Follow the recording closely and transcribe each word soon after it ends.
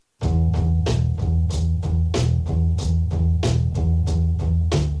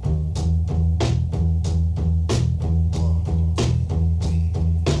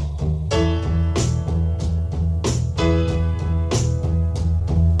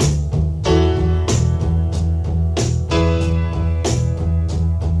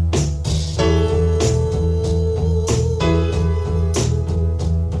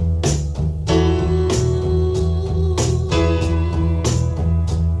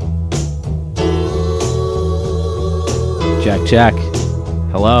Check, check.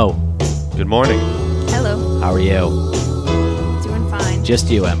 Hello. Good morning. Hello. How are you? Doing fine. Just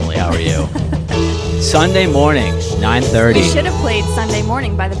you, Emily. How are you? Sunday morning, 9:30. We should have played Sunday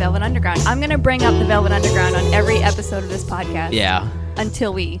Morning by the Velvet Underground. I'm going to bring up the Velvet Underground on every episode of this podcast. Yeah.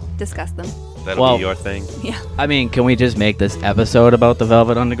 Until we discuss them. That'll be your thing. Yeah. I mean, can we just make this episode about the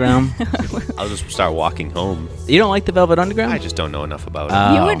Velvet Underground? I'll just start walking home. You don't like the Velvet Underground? I just don't know enough about it.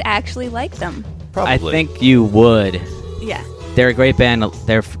 Oh. You would actually like them. Probably. I think you would. Yeah. They're a great band.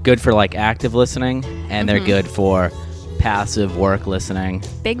 They're good for like active listening, and they're good for passive work listening.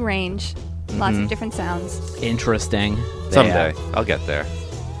 Big range. Lots of different sounds. Interesting. Someday. I'll get there.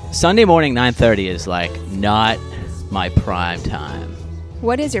 Sunday morning, 9:30 is like not my prime time.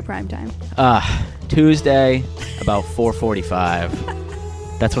 What is your prime time? Tuesday, about 4:45.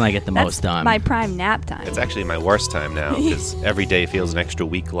 That's when I get the That's most done. my prime nap time. It's actually my worst time now because every day feels an extra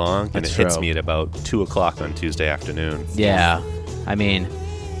week long, and That's it hits true. me at about 2 o'clock on Tuesday afternoon. Yeah. I mean,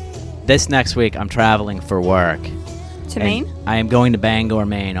 this next week I'm traveling for work. To and Maine? I am going to Bangor,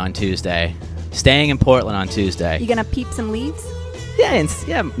 Maine on Tuesday. Staying in Portland on Tuesday. You going to peep some leaves?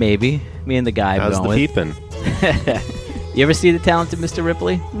 Yeah, maybe. Me and the guy I'm How's going the with. peeping? You ever see The Talented Mr.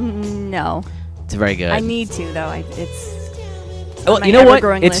 Ripley? No. It's very good. I need to, though. It's well, on my you know what?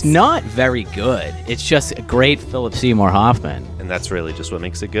 ever-growing It's list. not very good. It's just a great Philip Seymour Hoffman. And that's really just what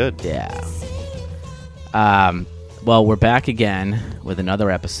makes it good. Yeah. Well, we're back again with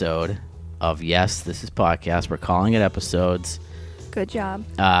another episode of Yes, This Is Podcast. We're calling it episodes. Good job.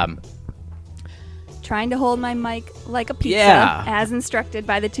 Um, Trying to hold my mic like a pizza, Yeah. as instructed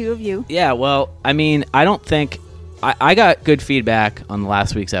by the two of you. yeah, well, I mean, I don't think... I got good feedback on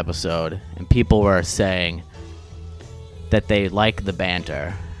last week's episode, and people were saying that they like the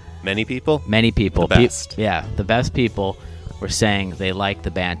banter. Many people? Many people. The best. The best people were saying they like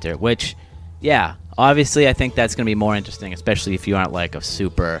the banter, which, yeah, obviously I think that's going to be more interesting, especially if you aren't like a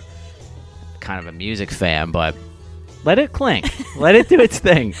super kind of a music fan, but let it clink. Let it do its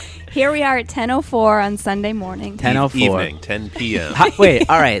thing. Here we are at 10:04 on Sunday morning. 10:04. Evening, 10 p.m. Wait,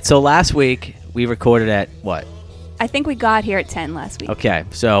 all right. So last week we recorded at what? I think we got here at 10 last week. Okay,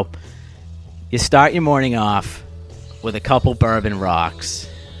 so you start your morning off with a couple bourbon rocks.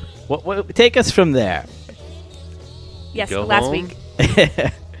 What take us from there? Yes, Go last home. week.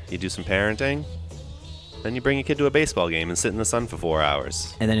 You do some parenting. Then you bring your kid to a baseball game and sit in the sun for 4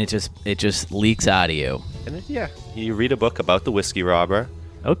 hours. And then it just leaks out of you. And then, you read a book about the whiskey robber.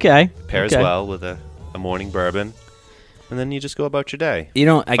 Okay. Pairs okay. well with a morning bourbon. And then you just go about your day. You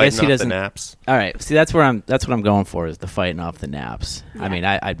know, I guess he Fighting off doesn't. the naps. All right. See, that's what I'm going for is the fighting off the naps. I Yeah. mean,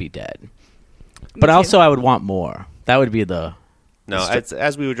 I'd be dead. Me But too. also, I would want more. That would be the. No,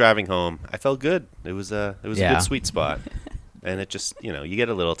 as we were driving home, I felt good. It was a Yeah. good sweet spot. And it just, you get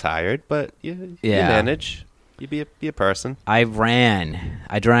a little tired, but you Yeah. manage. You be a person. I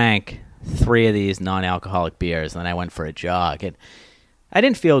drank 3 of these non-alcoholic beers, and then I went for a jog. And I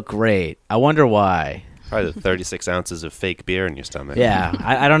didn't feel great. I wonder why. Probably the 36 ounces of fake beer in your stomach. Yeah,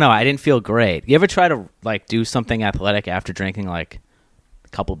 I don't know. I didn't feel great. You ever try to like do something athletic after drinking like a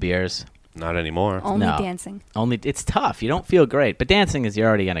couple beers? Not anymore. Only No. dancing. Only it's tough. You don't feel great, but dancing is you're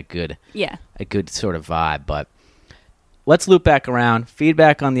already in a good Yeah. sort of vibe. But let's loop back around.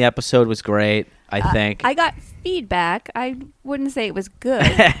 Feedback on the episode was great. I think. I got feedback. I wouldn't say it was good.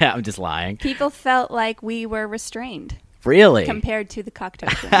 I'm just lying. People felt like we were restrained Really? compared to the cocktail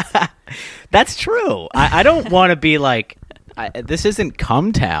twins. That's true. I don't want to be like, this isn't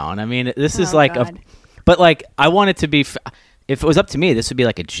Cum Town. I mean, this is Oh, like God. but like, I want it to be, if it was up to me, this would be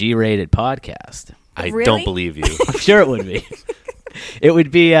like a G-rated podcast. I Really? don't believe you. I'm sure it would be. It would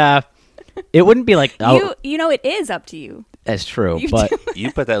be, it wouldn't be like, oh, You know it is up to you. that's true. You But, do.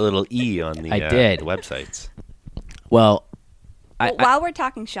 You put that little E on the, I did. the websites. well, Well, while we're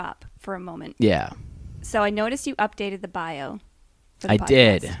talking shop for a moment, yeah, so I noticed you updated the bio. For the I podcast.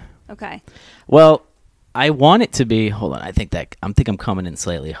 did. Okay. Well, I want it to be. Hold on, I think I'm coming in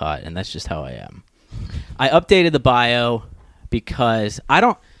slightly hot, and that's just how I am. I updated the bio because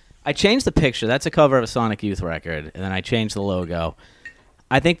I changed the picture. That's a cover of a Sonic Youth record, and then I changed the logo.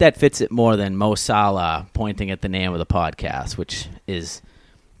 I think that fits it more than Mo Salah pointing at the name of the podcast, which is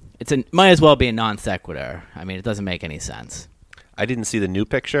might as well be a non sequitur. I mean, it doesn't make any sense. I didn't see the new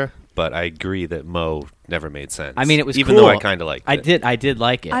picture, but I agree that Mo never made sense. I mean, it was even cool. though I kind of liked it. I did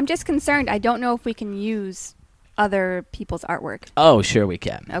like it. I'm just concerned. I don't know if we can use other people's artwork. Oh, sure we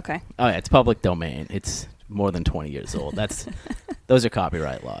can. Okay. Oh yeah, it's public domain. It's more than 20 years old. Those are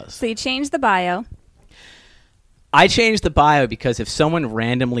copyright laws. So you changed the bio. I changed the bio because if someone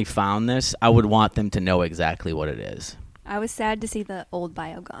randomly found this, I would want them to know exactly what it is. I was sad to see the old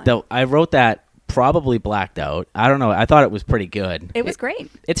bio gone. Though I wrote that probably blacked out. I don't know. I thought it was pretty good. It was great.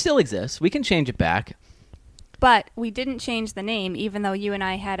 It still exists. We can change it back. But we didn't change the name, even though you and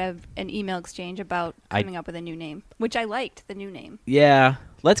I had an email exchange about coming up with a new name, which I liked, the new name. Yeah.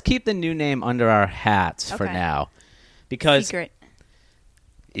 Let's keep the new name under our hats for Okay. now. Because Secret.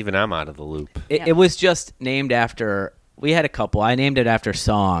 Even I'm out of the loop. it was just named after... We had a couple. I named it after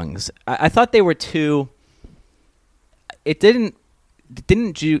songs. I thought they were too... It didn't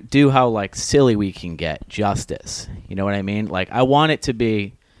do how, like, silly we can get justice. You know what I mean? Like, I want it to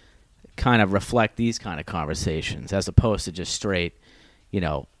be... kind of reflect these kind of conversations as opposed to just straight,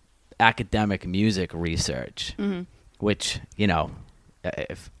 academic music research, which,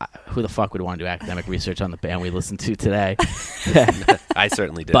 who the fuck would want to do academic research on the band we listened to today? I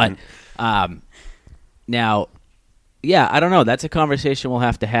certainly didn't. But now, yeah, I don't know. That's a conversation we'll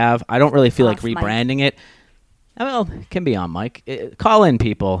have to have. I don't really feel like Off mic. rebranding it. Well, it can be on mic. Call in,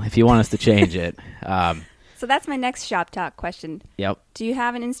 people, if you want us to change it. So that's my next shop talk question. Yep. Do you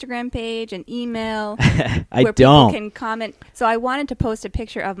have an Instagram page, an email? I where don't. people can comment? So I wanted to post a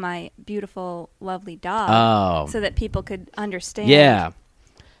picture of my beautiful, lovely dog so that people could understand. Yeah.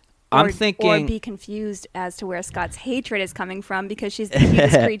 I'm Or thinking... be confused as to where Scott's hatred is coming from because she's the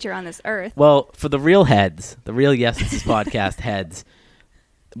cutest creature on this earth. Well, for the real heads, the real Yes This Is Podcast heads,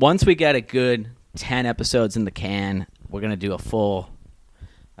 once we get a good 10 episodes in the can, we're going to do a full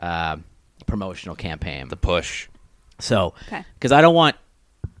promotional campaign. The push. So, Okay. because I don't want...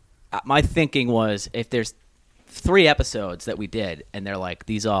 my thinking was, if there's 3 episodes that we did, and they're like,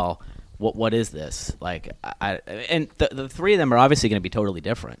 these all... What is this? Like, and the 3 of them are obviously going to be totally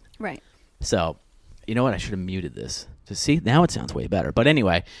different. Right. So, you know what? I should have muted this. To see, now it sounds way better. But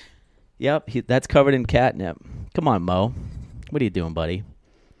anyway, yep, that's covered in catnip. Come on, Mo. What are you doing, buddy?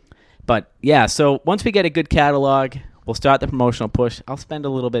 But, yeah, so once we get a good catalog, we'll start the promotional push. I'll spend a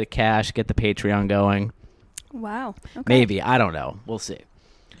little bit of cash, get the Patreon going. Wow. Okay. Maybe. I don't know. We'll see.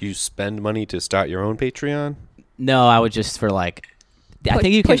 You spend money to start your own Patreon? No, I would just for like... I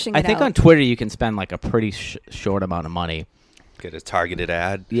think you pushing can. I it think out. on Twitter you can spend like a pretty short amount of money. Get a targeted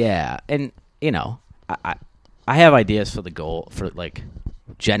ad? Yeah, and I have ideas for the goal for like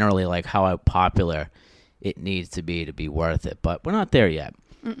generally like how popular it needs to be worth it, but we're not there yet.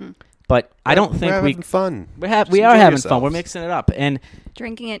 But I don't think we're we having fun. we Just are enjoy having fun. We're yourselves. mixing it up, and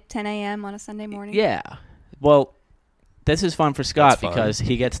Drinking at 10 a.m. on a Sunday morning. yeah, well, this is fun for Scott That's fun. because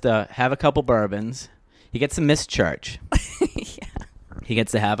he gets to have a couple bourbons. He gets to miss church. Yeah. He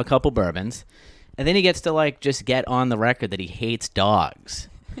gets to have a couple bourbons, and then he gets to like just get on the record that he hates dogs.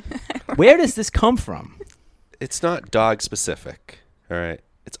 Where does this come from? It's not dog specific, all right?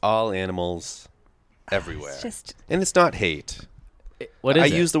 It's all animals everywhere. It's just And it's not hate. What is I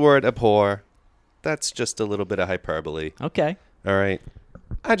it? use the word abhor. That's just a little bit of hyperbole, Okay, all right?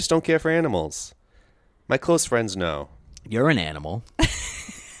 I just don't care for animals. My close friends know. you're an animal.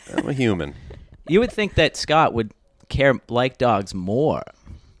 I'm a human. You would think that Scott would like dogs more.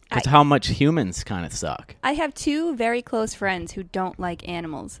 Because how much humans kind of suck. I have 2 very close friends who don't like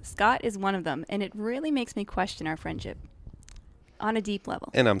animals. Scott is one of them, and it really makes me question our friendship on a deep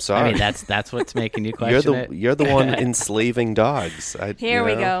level. And I'm sorry. I mean, that's what's making you question it. You're the one enslaving dogs. Here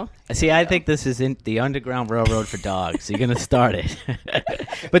we go. See, I think this is in the Underground Railroad for dogs. You're going to start it.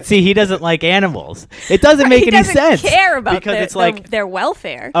 But see, he doesn't like animals. It doesn't make he any doesn't sense. care about because their, it's like, their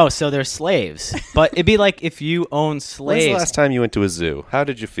welfare. oh, so they're slaves. But it'd be like if you own When's slaves. the last time you went to a zoo? How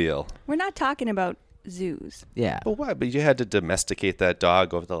did you feel? We're not talking about zoos. Yeah. But why? But you had to domesticate that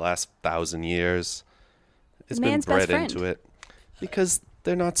dog over the last 1,000 years. It's been Man's best bred into friend. it. Because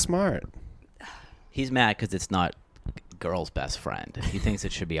they're not smart. He's mad because it's not girl's best friend. He thinks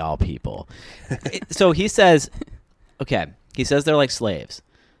it should be all people. So he says, okay, he says they're like slaves.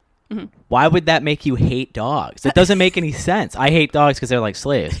 Mm-hmm. Why would that make you hate dogs? It doesn't make any sense. I hate dogs because they're like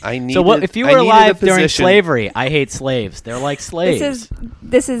slaves. I So what needed- if you I were needed a alive during position- slavery? I hate slaves. They're like slaves.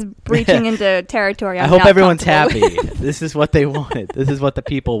 This is breaching into territory. I I'm hope not everyone's comfortable happy. with. This is what they wanted. This is what the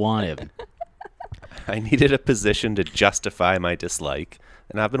people wanted. I needed a position to justify my dislike,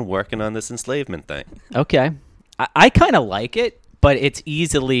 and I've been working on this enslavement thing. Okay. I kind of like it, but it's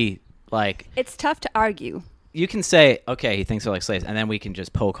easily like It's tough to argue. you can say, okay, he thinks they're like slaves, and then we can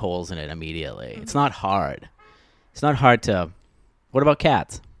just poke holes in it immediately. It's not hard. It's not hard to. What about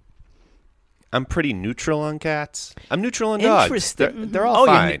cats? I'm pretty neutral on cats. I'm neutral on dogs. Interesting. They're all Oh,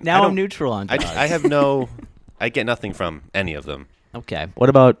 fine. now I I'm don't- neutral on dogs. I have no. I get nothing from any of them, Okay. What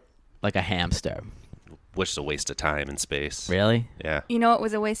about like a hamster? which is a waste of time and space. Really? Yeah. You know what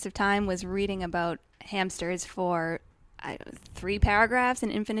was a waste of time was reading about hamsters for 3 paragraphs in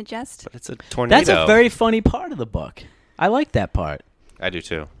Infinite Jest. But it's a tornado. That's a very funny part of the book. I like that part. I do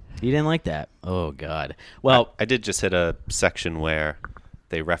too. You didn't like that? Oh God. Well, I did just hit a section where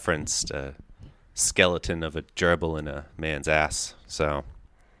they referenced a skeleton of a gerbil in a man's ass. So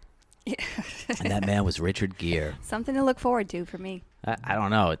and that man was Richard Gere. Something to look forward to for me. I don't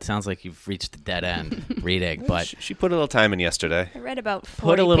know. It sounds like you've reached a dead end reading, but she put a little time in yesterday. I read about 40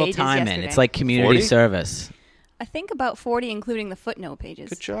 put a little pages time in. yesterday. It's like community 40? service. I think about 40, including the footnote pages.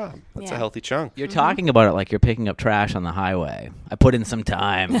 Good job. That's a Yeah. healthy chunk. You're talking about it like you're picking up trash on the highway. I put in some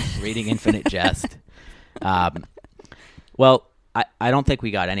time reading Infinite Jest. Well, I don't think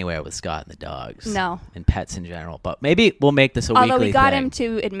we got anywhere with Scott and the dogs. No. And pets in general. But maybe we'll make this a Although weekly we got thing. him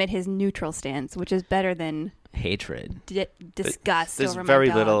to admit his neutral stance, which is better than Hatred. disgust There's over very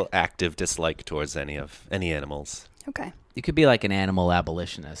my dog. little active dislike towards any animals. Okay. You could be like an animal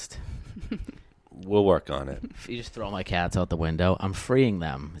abolitionist. We'll work on it. If you just throw my cats out the window, I'm freeing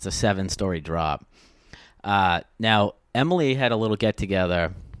them. It's a 7-story drop. Now, Emily had a little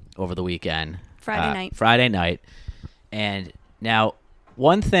get-together over the weekend. Friday night. And now,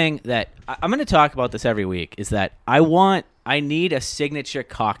 one thing that I'm going to talk about this every week is that I need a signature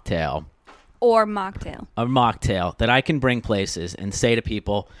cocktail, Or mocktail. a mocktail that I can bring places and say to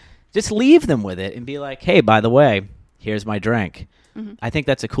people, just leave them with it and be like, hey, by the way, here's my drink. Mm-hmm. I think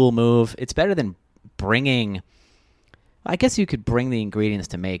that's a cool move. It's better than bringing. I guess you could bring the ingredients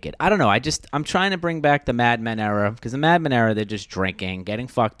to make it. I don't know. I'm trying to bring back the Mad Men era, because the Mad Men era, they're just drinking, getting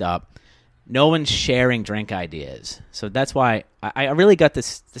fucked up. No one's sharing drink ideas. So that's why I really got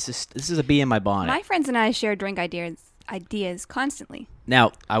this. This is a bee in my bonnet. My friends and I share drink ideas constantly.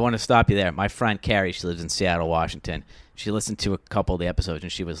 Now, I want to stop you there. My friend Carrie, she lives in Seattle, Washington. She listened to a couple of the episodes,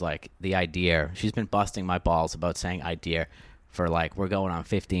 and she was like, the idea. She's been busting my balls about saying idea for like, we're going on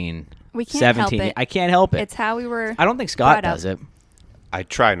 15, We can't 17. help it. I can't help it. It's how we were. I don't think Scott brought up. does it. I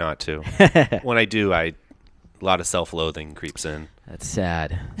try not to. When I do, a lot of self-loathing creeps in. That's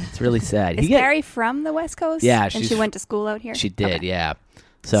sad. It's really sad. Is Carrie from the West Coast? Yeah, and she's she went to school out here. She did, Okay. yeah.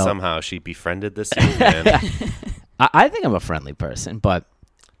 So Somehow she befriended this young man. I think I'm a friendly person, but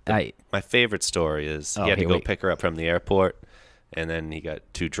My favorite story is Oh, he had to here go we- pick her up from the airport, and then he got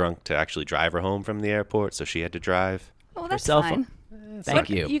too drunk to actually drive her home from the airport, so she had to drive. Oh, that's cell fine. thank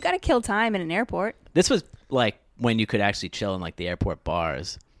you. You got to kill time in an airport. This was like when you could actually chill in like the airport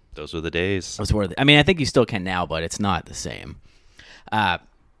bars. Those were the days. It was worth it. I mean, I think you still can now, but it's not the same. But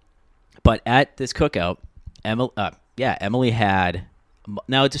at this cookout, Emily had.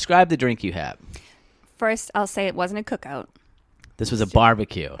 Now, describe the drink you had. First, I'll say it wasn't a cookout. This was a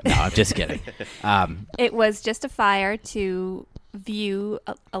barbecue. No, I'm just kidding. It was just a fire to view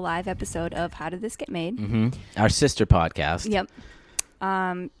a live episode of How Did This Get Made? Our sister podcast. Yep.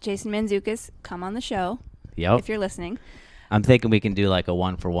 Jason Mantzoukas, come on the show Yep. if you're listening. I'm thinking we can do like a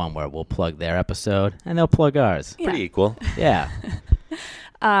 1-for-1 where we'll plug their episode and they'll plug ours. Yeah. Pretty equal. Yeah.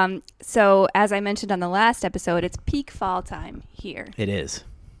 So, as I mentioned on the last episode, it's peak fall time here It is.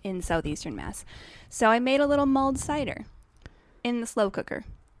 in southeastern Mass. So I made a little mulled cider in the slow cooker.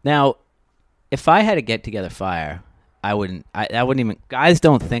 Now, if I had a get-together fire, I wouldn't even. Guys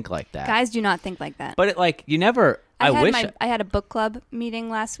don't think like that. Guys do not think like that. But you never. I had a book club meeting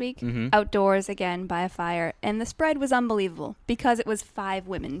last week, outdoors again by a fire, and the spread was unbelievable because it was 5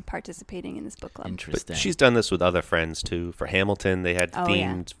 women participating in this book club. Interesting. But she's done this with other friends too. For Hamilton, they had Oh,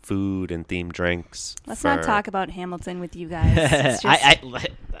 yeah. themed food and themed drinks. Let's not talk about Hamilton with you guys. It's just,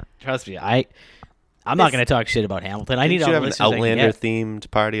 Trust me. I'm not going to talk shit about Hamilton. I need Did all you the have an listeners I can Outlander get.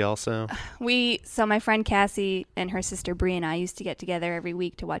 themed party also? so my friend Cassie and her sister Bree and I used to get together every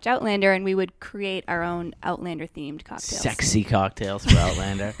week to watch Outlander, and we would create our own Outlander themed cocktails. Sexy cocktails for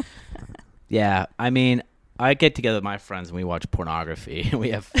Outlander. Yeah, I mean, I get together with my friends and we watch pornography and we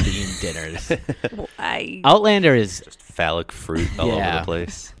have themed dinners. Outlander is. Just phallic fruit all over Yeah. the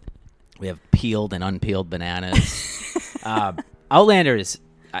place. We have peeled and unpeeled bananas. Outlander is.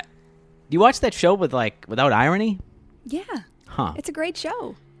 You watch that show without irony? Yeah, Huh. it's a great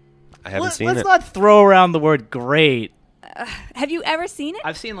show. I haven't seen Let's it. not throw around the word great. Have you ever seen it?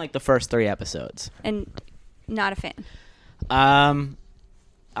 I've seen the first 3 episodes. And not a fan.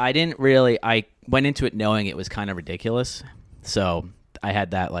 I didn't really. I went into it knowing it was kind of ridiculous, so I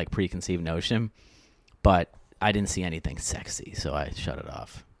had that preconceived notion, but I didn't see anything sexy, so I shut it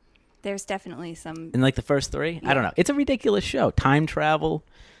off. There's definitely some. In the first 3, I don't know. It's a ridiculous show. Time travel.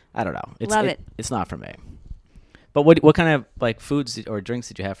 I don't know. Love it. It's not for me. But what kind of foods or drinks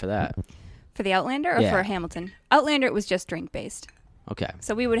did you have for that? For the Outlander or Yeah. for Hamilton? Outlander, it was just drink based. Okay.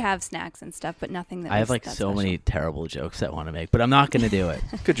 So we would have snacks and stuff, but nothing that I have was that so special. many terrible jokes I want to make, but I'm not going to do it.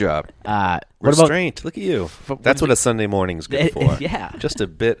 Good job. What Restraint. Look at you. what That's did what a Sunday morning's good for. Yeah. Just a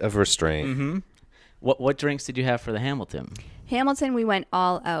bit of restraint. Mm-hmm. What drinks did you have for the Hamilton? Hamilton, we went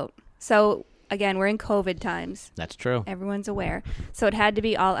all out. So again, we're in COVID times. That's true. Everyone's aware. So it had to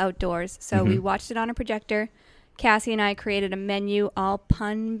be all outdoors. So we watched it on a projector. Cassie and I created a menu, all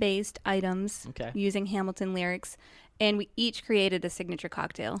pun-based items using Hamilton lyrics. And we each created a signature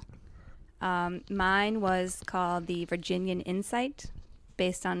cocktail. Mine was called the Virginian Insight,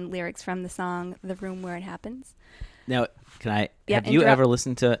 based on lyrics from the song The Room Where It Happens. Now, have you ever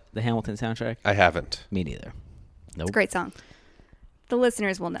listened to the Hamilton soundtrack? I haven't. Me neither. Nope. It's a great song. The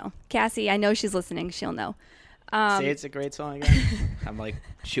listeners will know. Cassie, I know she's listening. She'll know. Say it's a great song again. I'm like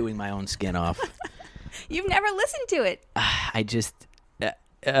chewing my own skin off. You've never listened to it. I just...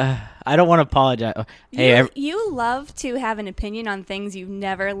 I don't want to apologize. Hey, you love to have an opinion on things you've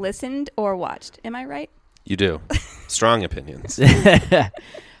never listened or watched. Am I right? You do. Strong opinions.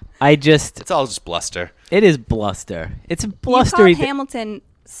 It's all just bluster. It is bluster. It's a blustery. You called Hamilton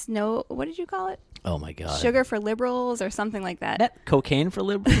snow. What did you call it? Oh my God. Sugar for liberals or something like that. That cocaine for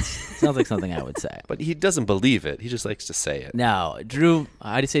liberals? Sounds like something I would say. But he doesn't believe it. He just likes to say it. No, Drew.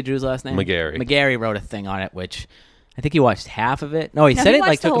 How do you say Drew's last name? McGarry. McGarry wrote a thing on it, which I think he watched half of it. No, he said it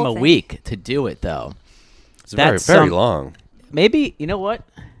like took him a week to do it though. It's very long. Maybe you know what?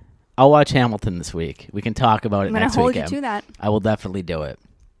 I'll watch Hamilton this week. We can talk about it next weekend. I'm going to hold you to that. I will definitely do it.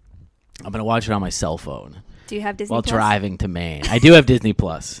 I'm going to watch it on my cell phone. Do you have Disney while Plus? Driving to Maine? I do have Disney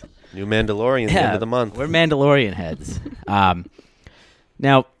Plus. New Mandalorian at the end of the month. We're Mandalorian heads.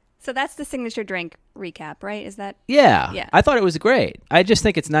 Now, so that's the signature drink recap, right? Is that? Yeah. I thought it was great. I just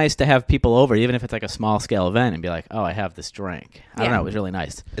think it's nice to have people over, even if it's like a small scale event, and be like, "Oh, I have this drink." I don't know. It was really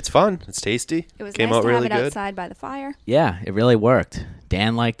nice. It's fun. It's tasty. It was Came nice out to really have it good. outside by the fire. Yeah, it really worked.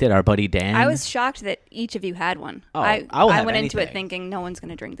 Dan liked it. Our buddy Dan. I was shocked that each of you had one. Oh, I went into it anything. thinking no one's going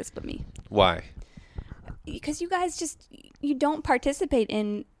to drink this but me. Why? Because you guys you don't participate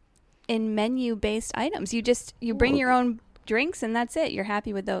in menu based items. You bring your own drinks and that's it. You're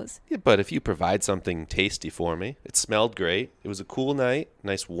happy with those. Yeah, but if you provide something tasty for me, it smelled great. It was a cool night,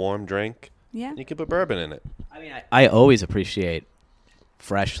 nice warm drink. Yeah. And you can put bourbon in it. I mean, I always appreciate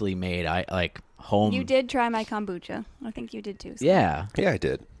freshly made. I like home. You did try my kombucha. I think you did too. So. Yeah. Yeah, I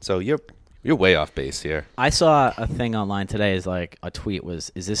did. So you're way off base here. I saw a thing online today. Is like a tweet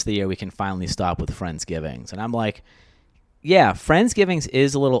was, "Is this the year we can finally stop with Friendsgivings?" And I'm like, yeah, Friendsgivings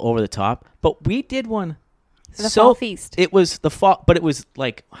is a little over the top, but we did one. The fall feast. It was the fall, but it was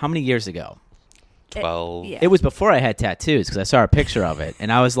like how many years ago? 12. Yeah. It was before I had tattoos because I saw a picture of it, and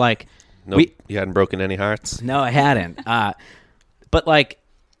I was like, Nope, you hadn't broken any hearts? No, I hadn't. But like,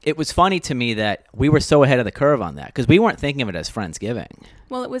 it was funny to me that we were so ahead of the curve on that because we weren't thinking of it as Friendsgiving.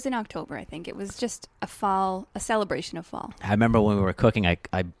 Well, it was in October, I think. It was just a celebration of fall. I remember when we were cooking,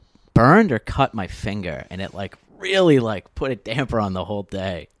 I burned or cut my finger, and it like really like put a damper on the whole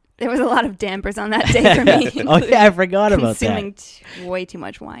day. There was a lot of dampers on that day for me. Oh yeah, I forgot about that. Consuming way too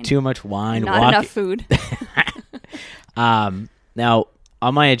much wine. Too much wine. Not enough food. Now,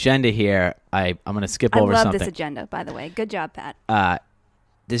 on my agenda here, I'm going to skip over something. I love this agenda, by the way. Good job, Pat.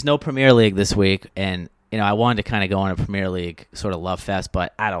 There's no Premier League this week, and I wanted to kind of go on a Premier League sort of love fest,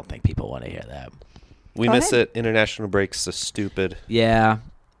 but I don't think people want to hear that. We miss it. International breaks are stupid. Yeah.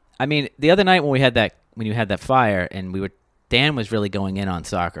 I mean, the other night when you had that fire, and Dan was really going in on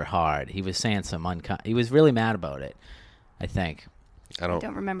soccer hard. He was saying he was really mad about it, I think. I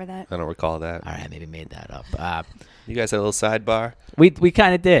don't remember that. I don't recall that. All right, I maybe made that up. You guys had a little sidebar? We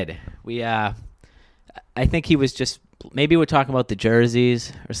kind of did. I think he was just, maybe we're talking about the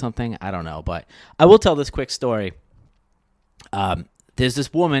jerseys or something. I don't know, but I will tell this quick story. There's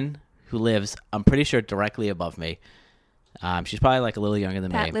this woman who lives, I'm pretty sure, directly above me. She's probably like a little younger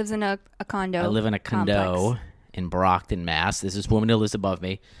than me. Pat lives in a condo. I live in a condo complex in Brockton, Mass. There's this woman who lives above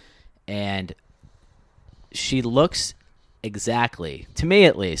me, and she looks exactly, to me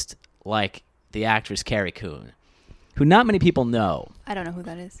at least, like the actress Carrie Coon, who not many people know. I don't know who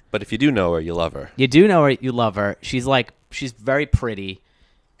that is. But if you do know her, you love her. You do know her, you love her. She's very pretty,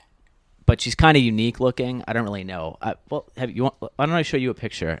 but she's kind of unique looking. I don't really know. Why don't I show you a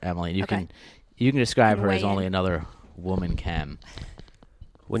picture, Emily? You can describe her as only another woman can.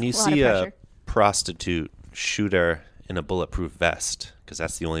 When you see a prostitute shoot her in a bulletproof vest, because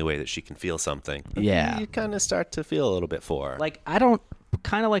that's the only way that she can feel something. Yeah, you kind of start to feel a little bit for her. Like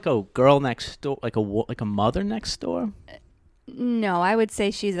kind of like a girl next door, like a mother next door. No, I would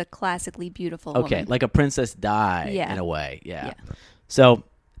say she's a classically beautiful woman. Okay, like a Princess Di in a way. Yeah. So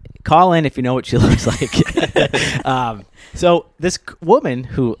call in if you know what she looks like. So this woman,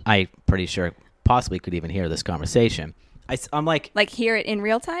 who I'm pretty sure possibly could even hear this conversation, I'm like hear it in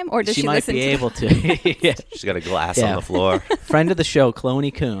real time, or does she might listen be to able to? Yeah. She's got a glass on the floor. Friend of the show,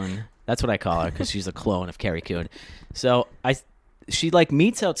 Cloney Coon, That's what I call her because she's a clone of Carrie Coon. So she like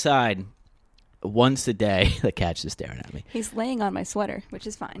meets outside once a day. The cat's just staring at me. He's laying on my sweater, which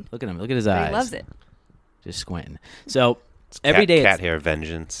is fine. Look at him. Look at his But eyes. he loves it. Just squinting. So every day cat hair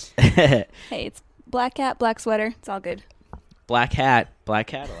vengeance. Hey, it's black cat, black sweater. It's all good. Black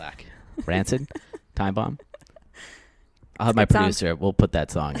Cadillac. Rancid. Time Bomb. I'll have my good song. producer. We'll put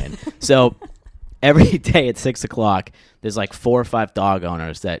that song in. So every day at 6 o'clock, there's like 4 or 5 dog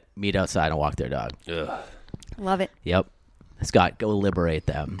owners that meet outside and walk their dog. Ugh. Love it. Yep. Scott, go liberate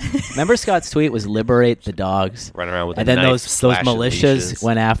them. Remember Scott's tweet was liberate the dogs? Run around with And a then knife, those slashing militias leashes.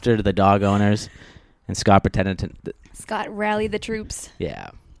 went after the dog owners, and Scott pretended to... Scott, rally the troops. Yeah.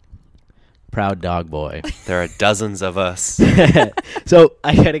 Proud dog boy. There are dozens of us. So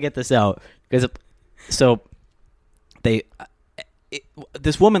I got to get this out. Because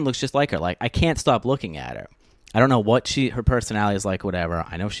this woman looks just like her. Like, I can't stop looking at her. I don't know what her personality is like, whatever.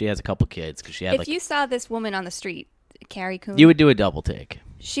 I know she has a couple kids because she had If you saw this woman on the street, Carrie Coon, you would do a double take.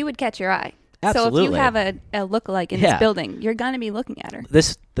 she would catch your eye. Absolutely. So if you have a lookalike in Yeah. this building, you're going to be looking at her.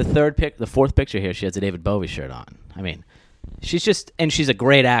 The fourth picture here, she has a David Bowie shirt on. I mean, she's a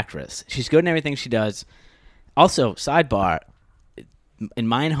great actress. She's good in everything she does. Also, sidebar, in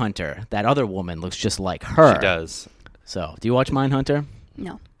Mindhunter, that other woman looks just like her. She does. So, do you watch Mindhunter?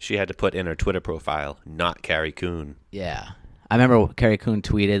 No. She had to put in her Twitter profile, not Carrie Coon. Yeah. I remember Carrie Coon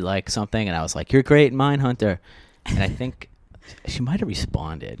tweeted like something, and I was like, "You're great in Mindhunter," and I think she might have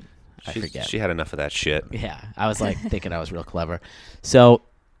responded. I forget. She had enough of that shit. Yeah, I was like thinking I was real clever. So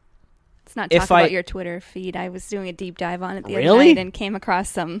Let's not If talk about your Twitter feed. I was doing a deep dive on it the other Really? night and came across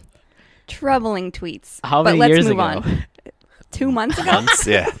some troubling tweets. how but many let's years move ago? on. 2 months ago? Months,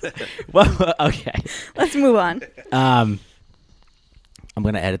 yeah. Well, okay. Let's move on. I'm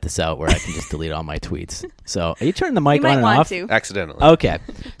gonna edit this out where I can just delete all my tweets. So, are you turning the mic You might on and want off? to. Accidentally. Okay.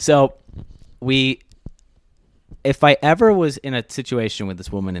 So if I ever was in a situation with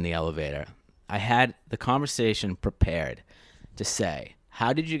this woman in the elevator, I had the conversation prepared to say,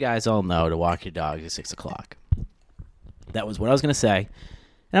 how did you guys all know to walk your dogs at 6 o'clock? That was what I was going to say.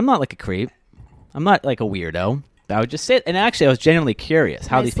 And I'm not like a creep. I'm not like a weirdo. I would just say it. And actually, I was genuinely curious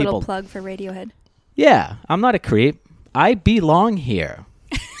how Nice these little people... plug for Radiohead. Yeah, I'm not a creep. I belong here.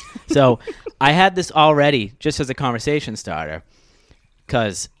 So I had this already just as a conversation starter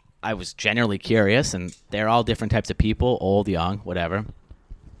because I was genuinely curious, and they're all different types of people, old, young, whatever.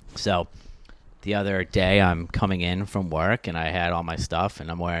 So the other day I'm coming in from work, and I had all my stuff,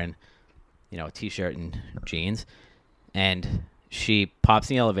 and I'm wearing, a T-shirt and jeans. And she pops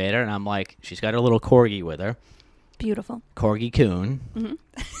in the elevator, and I'm like, she's got her little corgi with her. Beautiful. Corgi Coon.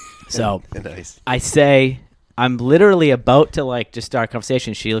 Mm-hmm. So Nice. I say, I'm literally about to just start a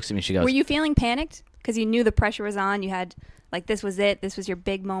conversation. She looks at me and she goes, Were you feeling panicked? Because you knew the pressure was on. You had, this was it. This was your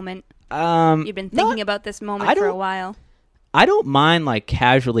big moment. You've been thinking about this moment for a while. I don't mind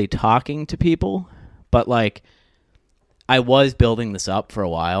casually talking to people, but I was building this up for a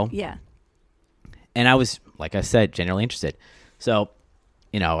while. Yeah. And I was, like I said, generally interested. So,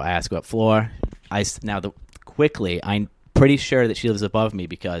 I ask what floor. Quickly, I'm pretty sure that she lives above me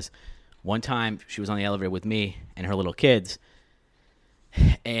because one time she was on the elevator with me and her little kids.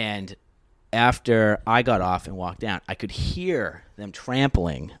 And after I got off and walked down, I could hear them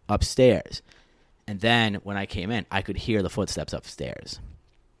trampling upstairs. And then when I came in, I could hear the footsteps upstairs.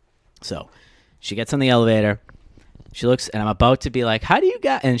 So she gets on the elevator. She looks, and I'm about to be like, how do you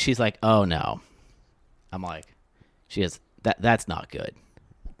got? And she's like, oh, no. I'm like, she is, that's not good.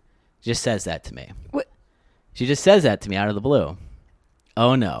 She just says that to me. What? She just says that to me out of the blue.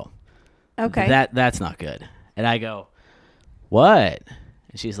 Oh, no. Okay. That's not good. And I go, what?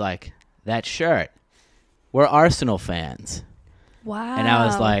 And she's like, that shirt. We're Arsenal fans. Wow. And I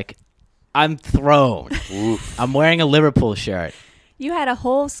was like, I'm thrown. Oof. I'm wearing a Liverpool shirt. You had a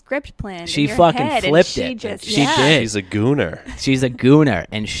whole script planned. She in your fucking head, flipped and it. Just, She yeah. did. She's a gooner. She's a gooner.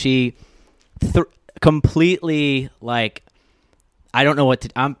 And she completely, I don't know what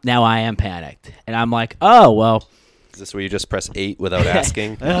to... Now I am panicked. And I'm like, oh, well... Is this where you just press 8 without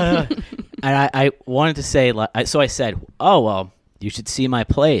asking? And I wanted to say... So I said, oh, well, you should see my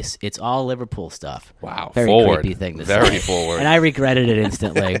place. It's all Liverpool stuff. Wow. Very forward. creepy thing to Very say. forward. And I regretted it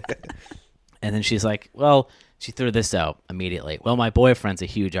instantly. And then she's like, well... She threw this out immediately. Well, my boyfriend's a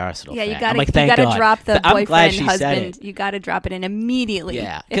huge Arsenal Yeah, fan. you I'm gotta, like, you thank gotta God. drop the I'm glad boyfriend, she said husband. it. You gotta drop it in immediately.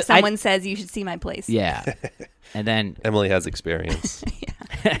 Yeah. If 'Cause someone says you should see my place. Yeah. And then Emily has experience.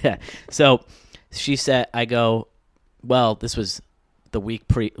 so she said, I go, well, this was the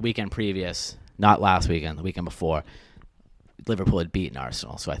weekend previous, not last weekend, the weekend before. Liverpool had beaten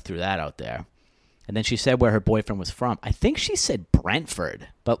Arsenal, so I threw that out there. And then she said where her boyfriend was from. I think she said Brentford,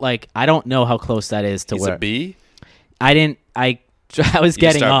 but like I don't know how close that is to He's where. a B? I was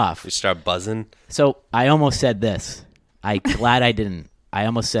getting off. You start buzzing. So I almost said this. I'm glad I didn't. I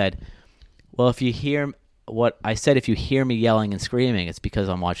almost said, well, if you hear what I said, if you hear me yelling and screaming, it's because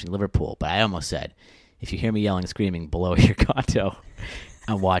I'm watching Liverpool. But I almost said, if you hear me yelling and screaming below your condo,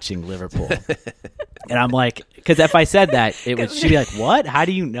 I'm watching Liverpool. And I'm like, because if I said that, she'd be like, what? How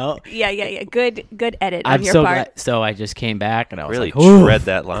do you know? Yeah. Good edit on I'm your so part. glad. So I just came back and I was Really like, ooh. tread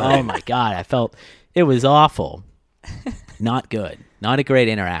that line. Oh my God. I felt it was awful. Not good. Not a great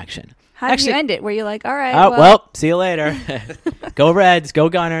interaction. How did you end it? Were you like, all right, well, see you later. Go Reds, go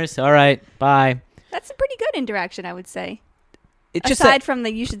Gunners. All right, bye. That's a pretty good interaction, I would say. It's just aside from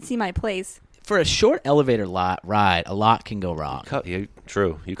the you should see my place. For a short elevator ride, a lot can go wrong.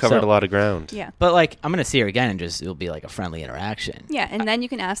 True. You covered a lot of ground. Yeah. But like, I'm gonna see her again, and it'll be like a friendly interaction. Yeah, and then you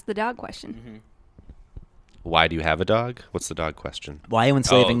can ask the dog question. Mm-hmm. Why do you have a dog? What's the dog question? Why are you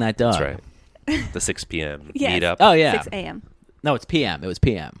enslaving that dog? That's right. The 6 p.m. Yes. meetup. Oh yeah. 6 a.m. No, it's p.m. It was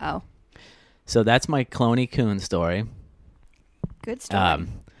p.m. Oh. So that's my Cloney Coon story. Good story.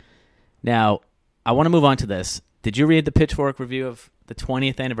 Now, I want to move on to this. Did you read the Pitchfork review of the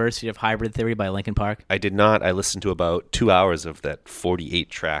 20th anniversary of Hybrid Theory by Linkin Park? I did not. I listened to about 2 hours of that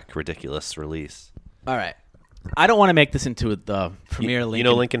 48-track ridiculous release. All right. I don't want to make this into the premiere Linkin. You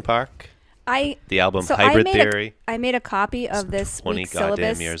know Linkin Park? The album So Hybrid Theory? I made a copy of this 20 week's goddamn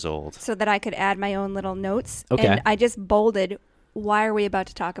syllabus years old. so that I could add my own little notes. Okay. And I just bolded, why are we about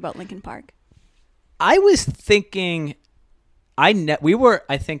to talk about Linkin Park? I was thinking, I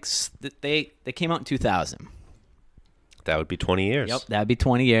think they came out in 2000. That would be 20 years. Yep, that'd be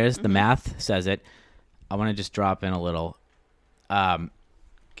 20 years. The math says it. I want to just drop in a little.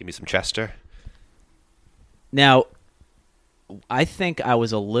 Give me some Chester. Now, I think I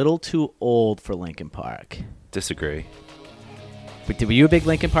was a little too old for Linkin Park. Disagree. Were you a big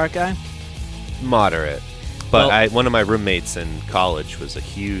Linkin Park guy? Moderate. But Well- one of my roommates in college was a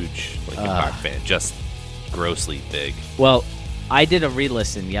huge Linkin Park fan. Just grossly big. Well, I did a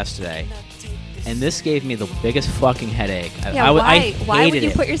re-listen yesterday, and this gave me the biggest fucking headache. Yeah, I why would hated you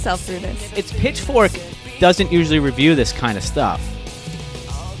it. put yourself through this? It's Pitchfork doesn't usually review this kind of stuff.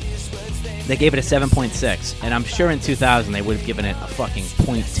 They gave it a 7.6, and I'm sure in 2000 they would have given it a fucking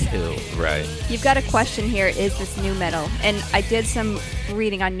 0.2. Right. You've got a question here, is this new metal? And I did some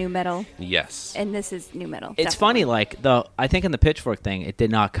reading on new metal, Yes. and this is new metal. It's definitely. funny, like I think in the Pitchfork thing, it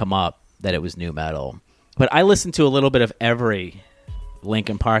did not come up that it was new metal, but I listened to a little bit of every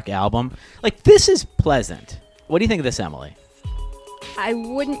Linkin Park album. Like, this is pleasant. What do you think of this, Emily? I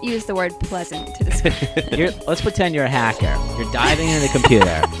wouldn't use the word pleasant to describe. Let's pretend you're a hacker. You're diving into the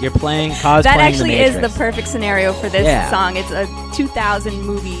computer. You're playing cosplaying That actually the is Matrix. the perfect scenario for this Yeah. song. It's a 2000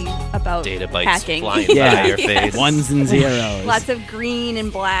 movie about Data bytes hacking. flying Yeah. by your face. Ones and zeros. Lots of green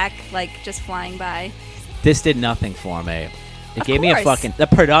and black, like just flying by. This did nothing for me. It Of gave me a course. the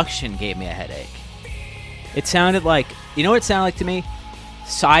production gave me a headache. It sounded like, you know what it sounded like to me?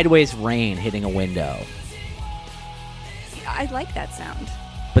 Sideways rain hitting a window. I like that sound.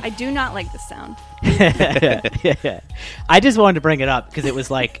 But- I do not like this sound. Yeah. I just wanted to bring it up because it was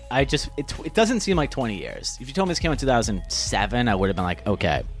like, it doesn't seem like 20 years. If you told me this came out in 2007, I would have been like,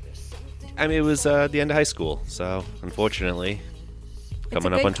 okay. I mean, it was the end of high school, so unfortunately,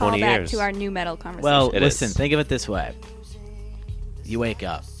 coming up on 20 It's a good callback years. to our new metal conversation. Well, It listen, is. think of it this way. You wake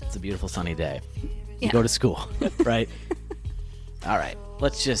up. It's a beautiful sunny day. You Yeah. go to school, right? All right.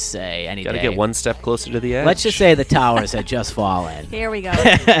 Let's just say any Got to day. get one step closer to the edge. Let's just say the towers had just fallen. Here we go.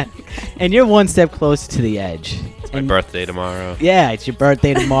 And you're one step closer to the edge. It's my birthday tomorrow. Yeah, it's your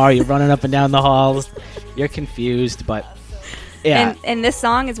birthday tomorrow. You're running up and down the halls. You're confused, but yeah, And this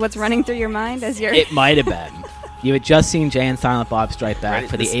song is what's running through your mind as you're... it might have been. You had just seen Jay and Silent Bob Strike Back Right,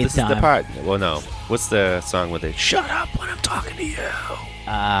 for the this eighth is the time. part. Well, no. What's the song where they shut up when I'm talking to you?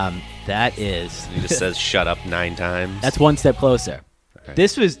 That is. He just says shut up 9 times. That's one step closer. Okay.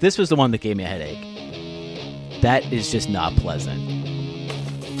 This was the one that gave me a headache. That is just not pleasant.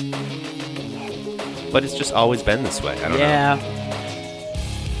 But it's just always been this way. I don't know. Yeah.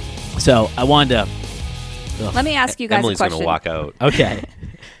 So I wanted to. Let me ask you guys Emily's a question. gonna walk out. Okay.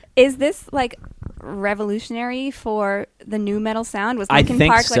 Is this like revolutionary for the new metal sound? Was I Linkin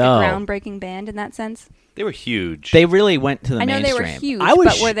think Park like so. a groundbreaking band in that sense? They were huge. They really went to the I know mainstream. they were huge, I was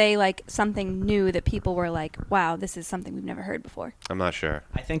but were they like something new that people were like, wow, this is something we've never heard before? I'm not sure.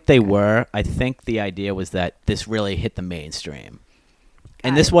 I think they were. I think the idea was that this really hit the mainstream.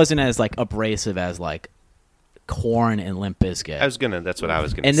 And Got this it. wasn't as like abrasive as like Korn and Limp Bizkit. That's what I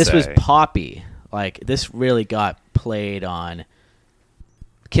was gonna say. And this was poppy. Like this really got played on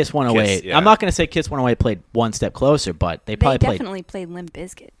Kiss 108. Kiss, yeah. I'm not going to say Kiss 108 played One Step Closer, but they probably played. definitely played Limp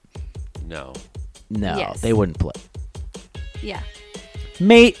Bizkit. No. No, Yes. they wouldn't play. Yeah.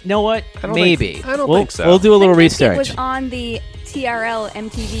 You know what? I don't Maybe. think- I don't think so. We'll do a little Limp Bizkit research. was on the TRL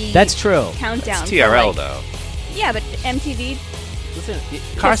MTV. That's true. Countdown. It's for, TRL, like- though. Yeah, but MTV. Listen,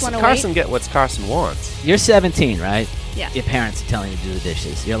 Carson 108? get what's Carson wants. you're 17, right? Yeah. Your parents are telling you to do the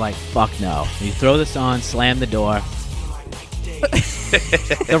dishes. You're like, fuck no. You throw this on, slam the door.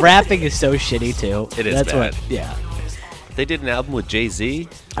 The rapping is so shitty, too. It is That's bad. Yeah. They did an album with Jay-Z.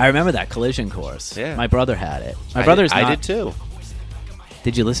 I remember that Collision Course. Yeah. My brother had it. My brother's I not. did too.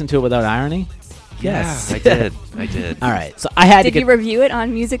 Did you listen to it without irony? Yes. Yeah, I did. I did. All right. So I had Did to get. you review it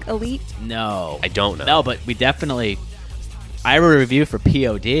on Music Elite? No. I don't know. No, but we definitely. I wrote a review for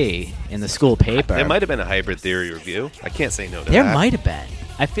POD in the school paper. There might have been a Hybrid Theory review. I can't say no to There that. might have been.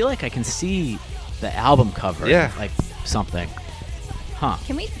 I feel like I can see the album cover. Yeah. Like something. Huh.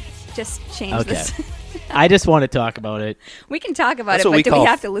 Can we just change Okay. this? I just want to talk about it. We can talk about That's it, what but we do call. we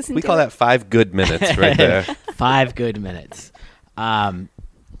have to listen We to call it? that 5 good minutes right there. 5 good minutes.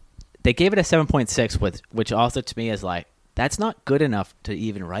 They gave it a 7.6, which also to me is like, that's not good enough to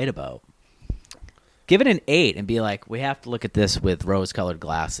even write about. Give it an 8 and be like, we have to look at this with rose-colored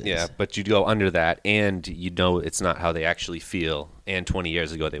glasses. Yeah, but you go under that, and you know it's not how they actually feel. And 20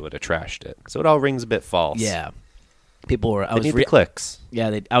 years ago, they would have trashed it. So it all rings a bit false. Yeah. People were. They need the clicks.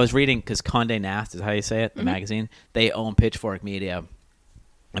 Yeah, I was reading because Condé Nast is how you say it, the magazine. They own Pitchfork Media,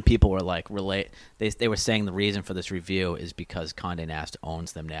 and people were like, They were saying the reason for this review is because Condé Nast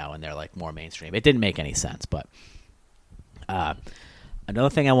owns them now, and they're like more mainstream. It didn't make any sense, but another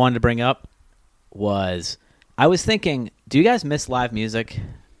thing I wanted to bring up was I was thinking, do you guys miss live music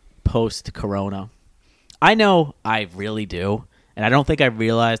post Corona? I know I really do, and I don't think I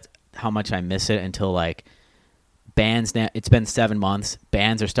realized how much I miss it until like. Bands now, it's been 7 months.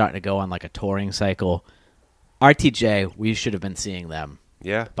 Bands are starting to go on like a touring cycle. RTJ, we should have been seeing them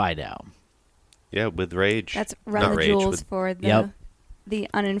Yeah. by now. Yeah, with Rage. That's Not Run the Rage, Jewels with- for the Yep. the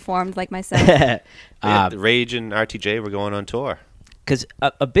uninformed like myself. Yeah, Rage and RTJ were going on tour. Because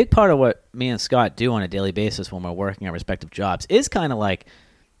a big part of what me and Scott do on a daily basis when we're working our respective jobs is kind of like,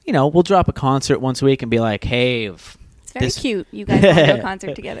 we'll drop a concert once a week and be like, hey. It's very cute. You guys want to do a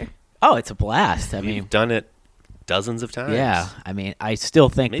concert together. Oh, it's a blast. I We've mean, done it dozens of times. yeah. I mean, I still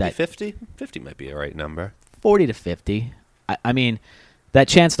think Maybe that 50? 50 might be a right number. 40 to 50. I mean, that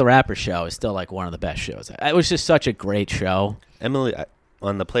Chance the Rapper show is still like one of the best shows. It was just such a great show. Emily,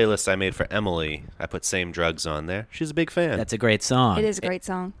 on the playlist I made for Emily, I put Same Drugs on there. She's a big fan. That's a great song. It is a great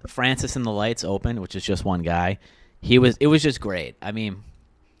song. Francis and the Lights opened, which is just one guy. It was just great. I mean,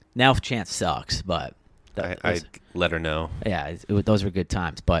 now Chance sucks, but I let her know. yeah, those were good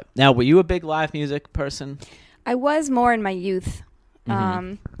times. But now, were you a big live music person? I was more in my youth.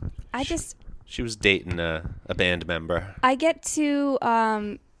 Mm-hmm. I just She was dating a band member. I get too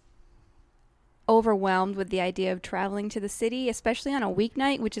overwhelmed with the idea of traveling to the city, especially on a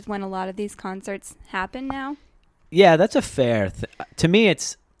weeknight, which is when a lot of these concerts happen now. Yeah, that's a fair to me.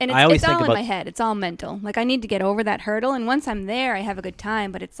 And I always it's think all about in my head. It's all mental. Like, I need to get over that hurdle, and once I'm there, I have a good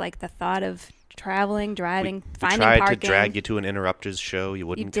time. But it's like the thought of traveling, driving, We finding tried parking. to drag you to an Interrupters show. You You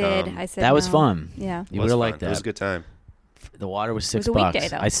wouldn't did. come. I said that was no. fun. Yeah. You It would was have fun. liked that. It was a good time. The water was It was $6. a weekday,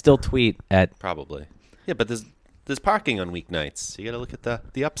 though. I still tweet at. Probably. Yeah, but there's parking on weeknights. You got to look at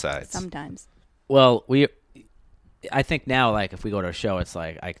the upsides. Sometimes. Well, I think now, like, if we go to a show, it's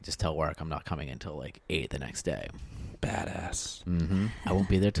like I can just tell work I'm not coming until like 8 the next day. Badass. Mm-hmm. I won't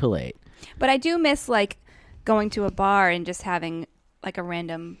be there till 8. But I do miss, like, going to a bar and just having, like, a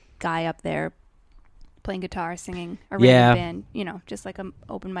random guy up there playing guitar, singing, a Yeah. random band, just like an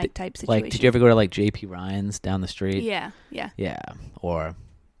open mic type situation. Like, did you ever go to like JP Ryan's down the street? Yeah. Yeah, or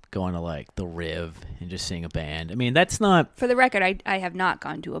going to like the Riv and just seeing a band. I mean, that's not. For the record, I have not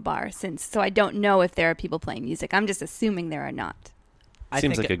gone to a bar since, so I don't know if there are people playing music. I'm just assuming there are not.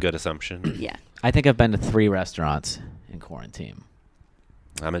 Seems like a good assumption. Yeah. I think I've been to 3 restaurants in quarantine.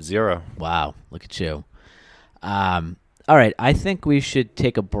 I'm at 0. Wow, look at you. All right, I think we should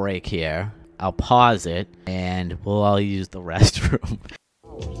take a break here. I'll pause it, and we'll all use the restroom.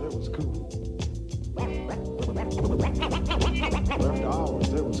 It was cool.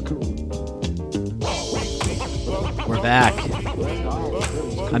 We're back.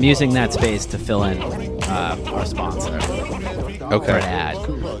 I'm using that space to fill in our sponsor for Okay. an ad.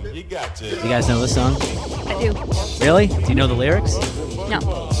 You guys know this song? I do. Really? Do you know the lyrics? No.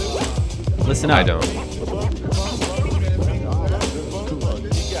 Listen up. I don't.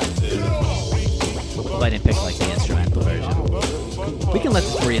 Well, I didn't pick like the instrumental version. We can let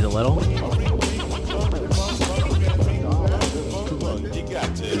this breathe a little.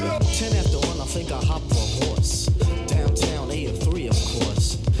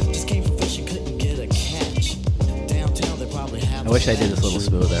 wish I did this a little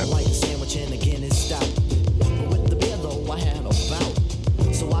smoother. Light sandwich and again it's stout. But with the beer though I had a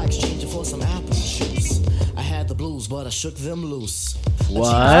bout. So I exchanged it for some apple juice. I had the blues but I shook them loose.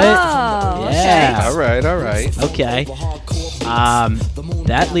 What? Oh, Yeah. All right. Okay.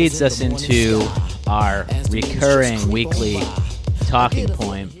 That leads us into our recurring weekly talking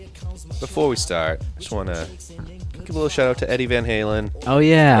point. Before we start, I just want to give a little shout out to Eddie Van Halen. Oh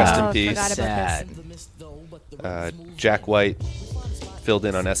yeah. Rest in Oh, peace. forgot about Sad. Jack White filled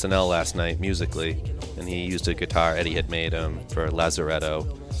in on SNL last night musically, and he used a guitar Eddie had made him for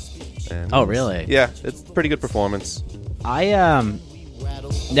Lazaretto. And Oh really? Yeah, it's a pretty good performance. I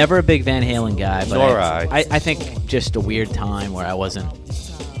never a big Van Halen guy, but Nor I think just a weird time where I wasn't.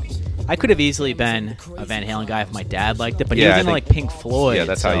 I could have easily been a Van Halen guy if my dad liked it, but Yeah, he was I into think- like Pink Floyd. Yeah,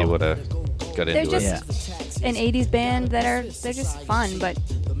 that's so how you would have got They're into it. just an 80s band they're just fun, but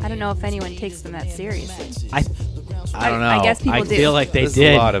I don't know if anyone takes them that seriously. I don't know. I guess people I do. feel like they There's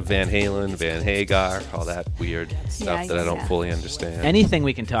did. a lot of Van Halen, Van Hagar, all that weird stuff I that I guess, don't yeah. fully understand. Anything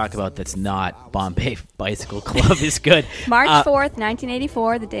we can talk about that's not Bombay Bicycle Club is good. March 4th,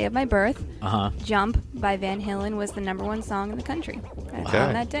 1984, the day of my birth, Uh-huh. Jump by Van Halen was the #1 song in the country on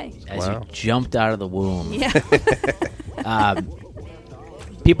that day. As Wow. you jumped out of the womb. Yeah.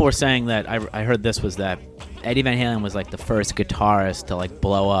 People were saying that I heard this was that Eddie Van Halen was like the first guitarist to like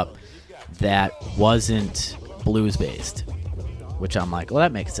blow up that wasn't blues based, which I'm like, well,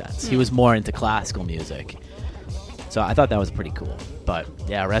 that makes sense. He was more into classical music, so I thought that was pretty cool. But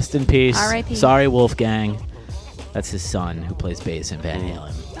yeah, rest in peace. R.I.P. Sorry, Wolfgang. That's his son who plays bass in Van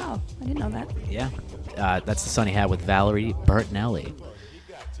Halen. Oh, I didn't know that. Yeah, that's the son he had with Valerie Bertinelli.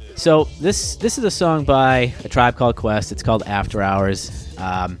 So this is a song by A Tribe Called Quest. It's called After Hours.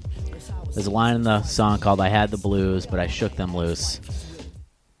 There's a line in the song called "I had the blues, but I shook them loose."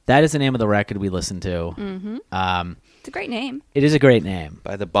 That is the name of the record we listened to. Mm-hmm. It's a great name. It is a great name.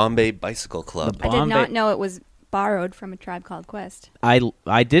 By the Bombay Bicycle Club. The I did Bombay- not know it was borrowed from A Tribe Called Quest.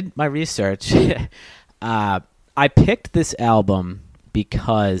 I did my research. I picked this album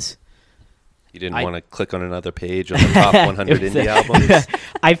because You didn't I- want to click on another page on the top 100 It was indie a- albums?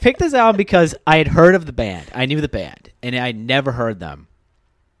 I picked this album because I had heard of the band. I knew the band, and I never heard them.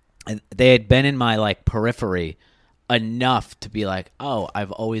 And they had been in my like periphery enough to be like, oh,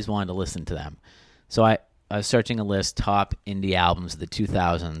 I've always wanted to listen to them. So I was searching a list top indie albums of the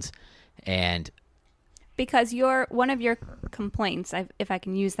 2000s, and Because one of your complaints, if I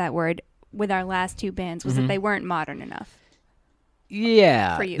can use that word, with our last two bands was that they weren't modern enough.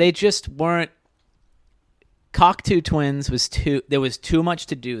 yeah, For you. they just weren't. Cockatoo Twins was there was too much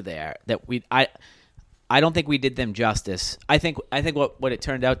to do there that I don't think we did them justice. I think what it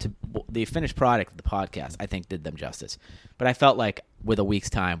turned out to, the finished product of the podcast, I think did them justice. But I felt like with a week's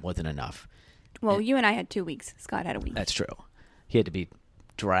time wasn't enough. Well, you and I had 2 weeks. Scott had a week. That's true. He had to be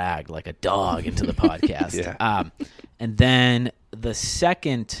dragged like a dog into the podcast. Yeah. And then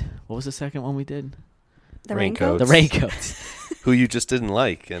what was the second one we did? The Raincoats. The Raincoats. Who you just didn't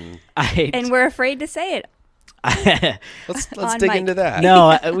like. And And we're afraid to say it. let's On dig mic. into that.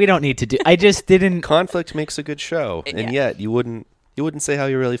 No, we don't need to do. I just didn't. Conflict makes a good show. And Yeah. yet you wouldn't say how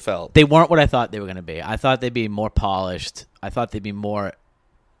you really felt. They weren't what I thought they were going to be. I thought they'd be more polished. I thought they'd be more.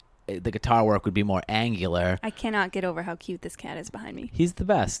 The guitar work would be more angular. I cannot get over how cute this cat is behind me. He's the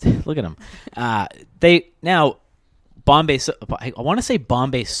best. Look at him. Bombay. I want to say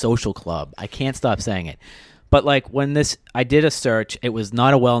Bombay Social Club. I can't stop saying it. But like I did a search. It was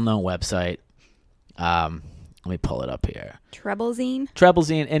not a well-known website. Let me pull it up here. Treblezine.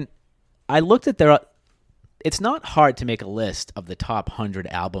 Treblezine, and I looked at it's not hard to make a list of the top 100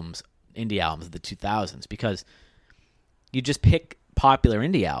 indie albums of the 2000s, because you just pick popular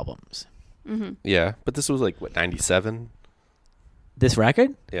indie albums. Yeah. But this was like, what, 97? This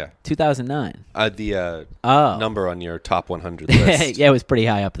record? Yeah. 2009. The Oh. number on your top 100 list. Yeah, it was pretty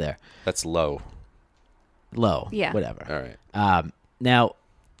high up there. That's low. Low. Yeah. Whatever. All right. Now,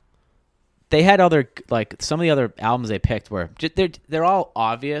 they had some of the other albums they picked were, they're all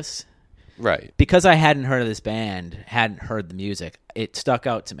obvious. Right. Because I hadn't heard of this band, hadn't heard the music, it stuck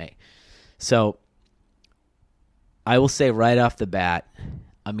out to me. So I will say right off the bat,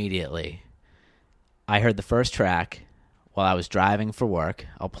 immediately, I heard the first track while I was driving for work.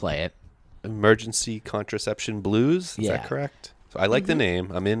 I'll play it. Emergency Contraception Blues. Is Yeah. that correct? So I like the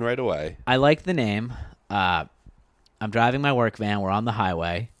name. I'm in right away. I like the name. I'm driving my work van. We're on the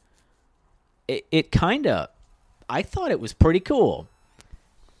highway. It kind of, I thought it was pretty cool.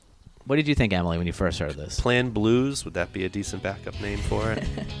 What did you think, Emily, when you first heard this? Plan Blues. Would that be a decent backup name for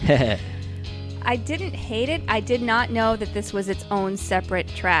it? I didn't hate it. I did not know that this was its own separate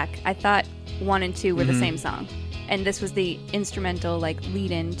track. I thought 1 and 2 were the same song. and this was the instrumental like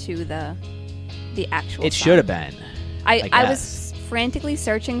lead in to the actual. It song. should have been. I was frantically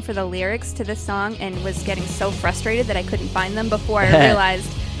searching for the lyrics to this song and was getting so frustrated that I couldn't find them before I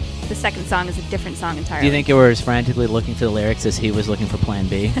realized the second song is a different song entirely. Do you think you were as frantically looking for the lyrics as he was looking for Plan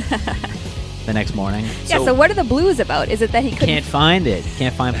B the next morning? Yeah, so what are the blues about? Is it that he couldn't... Can't find it.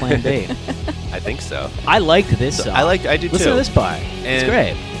 Can't find Plan B. I think so. I liked this song. I do too. Listen to this part. It's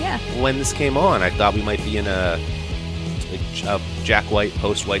great. Yeah. When this came on, I thought we might be in a Jack White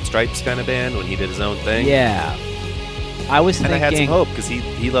post White Stripes kind of band when he did his own thing. Yeah. I was thinking... And I had some hope because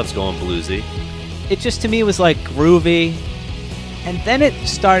he loves going bluesy. It just, to me, was like groovy. And then it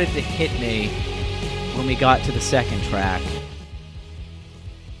started to hit me when we got to the second track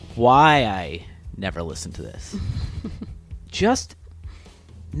why I never listened to this. Just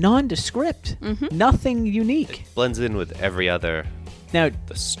nondescript. Mm-hmm. Nothing unique. It blends in with every other. Now,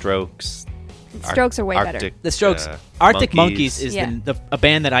 the Strokes. Strokes are way better. The Strokes. Arctic Monkeys is a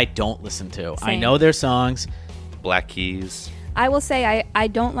band that I don't listen to. Same. I know their songs. Black Keys. I will say I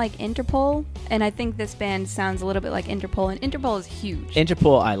don't like Interpol, and I think this band sounds a little bit like Interpol, and Interpol is huge.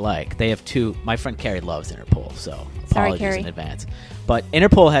 Interpol I like. They have two. My friend Carrie loves Interpol, so Sorry, apologies Carrie. in advance. But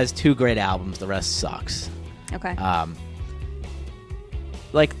Interpol has 2 great albums. The rest sucks. Okay.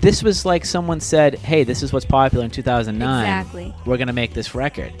 Like, this was like someone said, hey, this is what's popular in 2009. Exactly. We're going to make this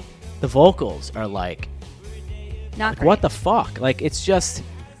record. The vocals are like, Not great. what the fuck? Like, it's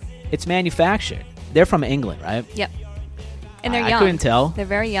manufactured. They're from England, right? Yep. And they're I young. couldn't tell. They're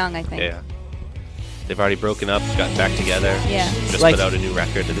very young, I think. Yeah. They've already broken up, gotten back together. Yeah. Just Like- put out a new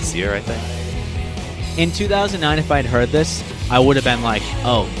record this year, I think. In 2009, if I'd heard this, I would have been like,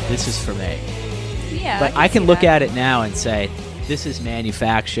 oh, this is for me. Yeah. But I can look at it now and say, this is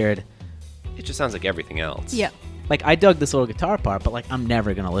manufactured. It just sounds like everything else. Yeah. Like, I dug this little guitar part, but, like, I'm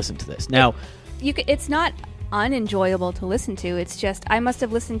never going to listen to this. Now, It's not unenjoyable to listen to. It's just I must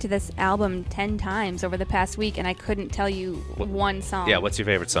have listened to this album 10 times over the past week, and I couldn't tell you one song. Yeah, what's your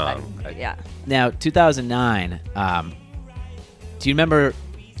favorite song? Yeah. Now, 2009, do you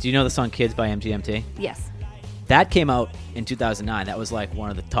know the song Kids by MGMT? Yes. That came out in 2009. That was like one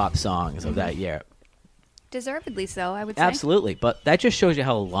of the top songs of that year. Deservedly so, I would say. Absolutely. But that just shows you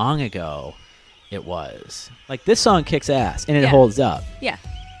how long ago it was. Like, this song kicks ass, and it Yeah. holds up. Yeah.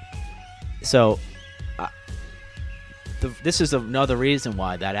 So, this is another reason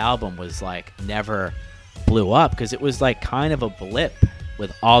why that album was, like, never blew up, because it was, like, kind of a blip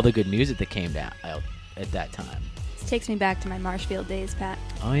with all the good music that came out at that time. This takes me back to my Marshfield days, Pat.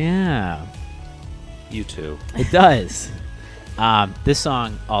 Oh, yeah. You too. It does. This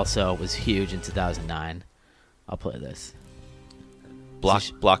song also was huge in 2009. I'll play this.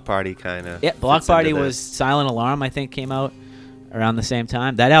 Block Party kind of. Yeah, Block Party was Silent Alarm, I think, came out around the same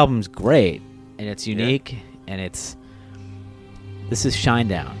time. That album's great, and it's unique, and this is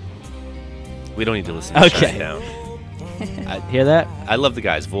Shinedown. We don't need to listen to Okay. Shinedown. Hear that? I love the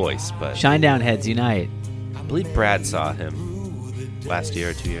guy's voice, but Shinedown heads unite. I believe Brad saw him last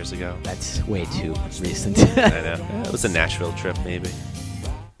year or 2 years ago. That's way too recent. I know. It was a Nashville trip, maybe.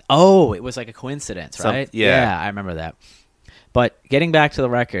 Oh, it was like a coincidence, right? Yeah. I remember that. But getting back to the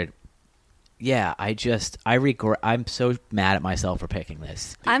record, yeah, I regret. I'm so mad at myself for picking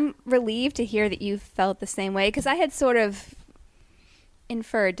this. I'm relieved to hear that you felt the same way, because I had sort of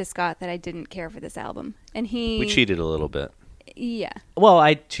inferred to Scott that I didn't care for this album, and We cheated a little bit. Yeah. Well,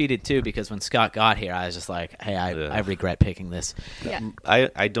 I cheated too, because when Scott got here, I was just like, hey, I regret picking this. Yeah.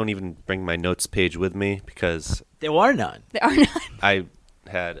 I don't even bring my notes page with me because There are none. There are not. I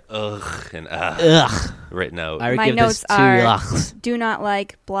had ugh and Ugh. written out. I would My give notes this 2 are yucks. do not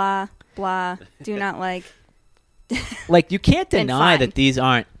like, blah, blah, do not like. Like, you can't Been deny fine. that these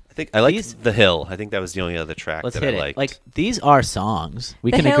aren't. I think I liked These- The Hill. I think that was the only other track Let's that hit I it. liked. Like, these are songs.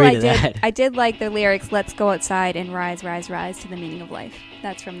 We The can Hill, agree I to did. that. I did like the lyrics, let's go outside and rise, rise, rise to the meaning of life.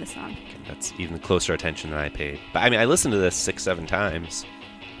 That's from the song. That's even closer attention than I paid. But I mean, I listened to this 6-7 times.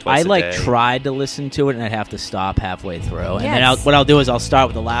 I Twice a like day. tried to listen to it, and I'd have to stop halfway through. And then Yes. what I'll do is I'll start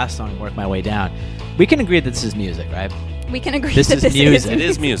with the last song and work my way down. We can agree that this is music, right? We can agree This that is this music. It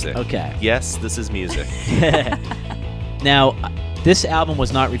is music. Okay. Yes, this is music. Now, this album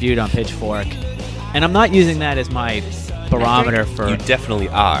was not reviewed on Pitchfork, and I'm not using that as my barometer for. You definitely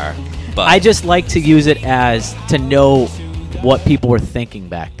are. But I just like to use it as to know what people were thinking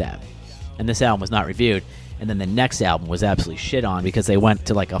back then. And this album was not reviewed. And then the next album was absolutely shit on because they went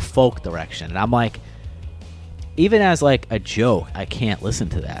to like a folk direction. And I'm like, even as like a joke, I can't listen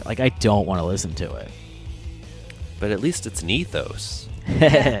to that. Like, I don't want to listen to it. But at least it's an ethos.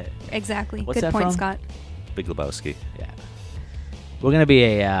 Exactly. What's Good that point, from? Scott. Big Lebowski. Yeah. We're going to be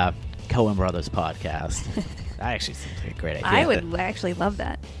a Coen Brothers podcast I actually think it's a great idea. I would actually love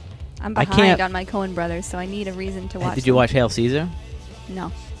that. I'm I behind can't- on my Coen Brothers, so I need a reason to watch. Did you them. watch Hail Caesar?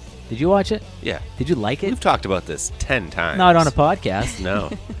 No. Did you watch it? Yeah. Did you like it? We've talked about this 10 times. Not on a podcast. No.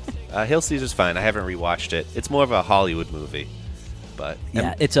 Hail Caesar's fine. I haven't rewatched it. It's more of a Hollywood movie. But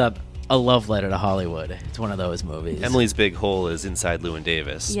Yeah, it's a love letter to Hollywood. It's one of those movies. Emily's big hole is Inside Llewyn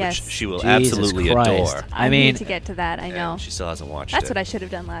Davis, Yes. which she will Jesus absolutely Christ. adore. I I mean, need to get to that. I And know. she still hasn't watched That's it. what I should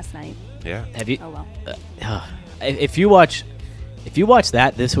have done last night. Yeah. have you? Oh well. If you watch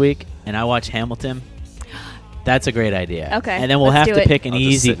that this week, and I watch Hamilton, that's a great idea. Okay, and then we'll let's have do to it. pick an I'll just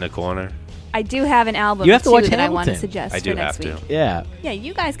easy. sit in a corner. I do have an album You have to too watch that I want to Hamilton. suggest I do for next have to. week. Yeah. Yeah,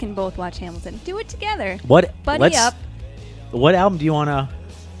 you guys can both watch Hamilton. Do it together. What? Buddy up. What album do you want to?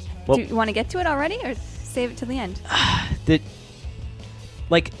 Well, Do you want to get to it already, or save it to the end?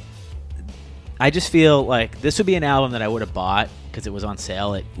 I just feel like this would be an album that I would have bought because it was on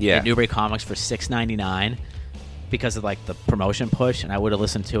sale at Newbury Comics for $6.99 because of like the promotion push, and I would have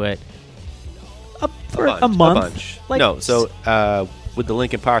listened to it for a month. A bunch. Like, No, so with the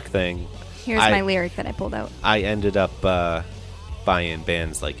Linkin Park thing, Here's my lyric that I pulled out. I ended up buying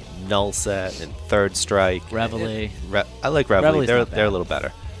bands like Null Set and Third Strike. Reveille. I like Reveille. Reveille's not bad. They're a little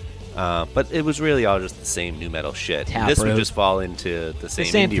better. But it was really all just the same new metal shit. And this would Taproot. just fall into the same,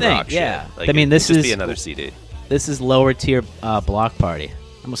 same indie thing, rock yeah. shit. Like, I mean, it this would just is- be another CD. This is lower tier Block Party.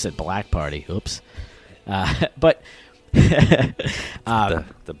 I almost said Black Party. Oops. But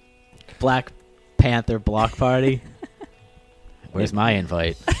The Black Panther Block Party. Where's my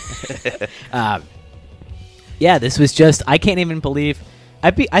invite? Yeah, this was just. I can't even believe.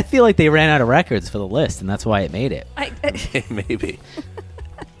 I feel like they ran out of records for the list, and that's why it made it. maybe.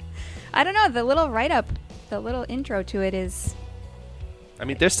 I don't know. The little write-up, the little intro to it is. I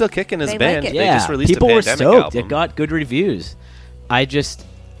mean, they're still kicking as They a band. like it. They Yeah, just released people a were Pandemic stoked. album. It got good reviews. I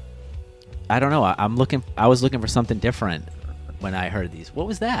don't know. I was looking for something different when I heard these. What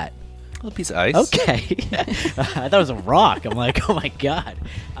was that? a little piece of ice. Okay. I thought it was a rock. I'm like, oh my god.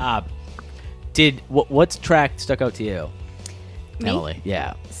 What track stuck out to you, Me? Emily?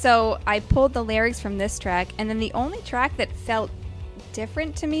 Yeah. So I pulled the lyrics from this track, and then the only track that felt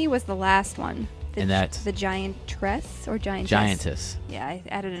different to me was the last one. And that's? the Giantress or Giantess. Giantess. Yeah, I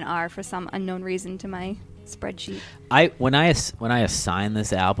added an R for some unknown reason to my spreadsheet. When I assigned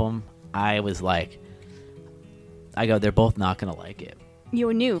this album, I was like, they're both not gonna like it.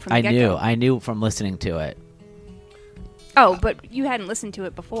 You knew from the I get-go. I knew from listening to it. Oh, but you hadn't listened to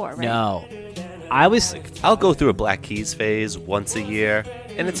it before, right? No, I was. I'll go through a Black Keys phase once a year,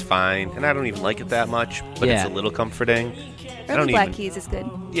 and it's fine. And I don't even like it that much, but Yeah. it's a little comforting. I Early don't Black even. Keys is good.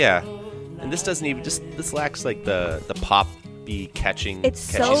 Yeah, and this doesn't even this lacks like the poppy catching. It's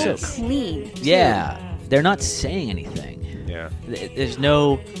so catchiness. clean. too. Yeah, they're not saying anything. Yeah. There's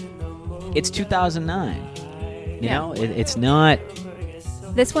no. It's 2009. You Yeah. know, it's not.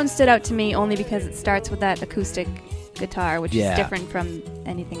 This one stood out to me only because it starts with that acoustic guitar, which Yeah. is different from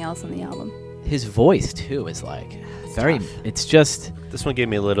anything else on the album. His voice too is like very. It's just. This one gave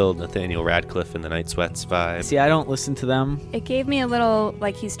me a little Nathaniel Radcliffe and the Night Sweats vibe. See, I don't listen to them. It gave me a little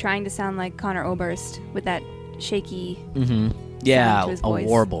like he's trying to sound like Connor Oberst with that shaky. Mm-hmm. Yeah, to his a voice.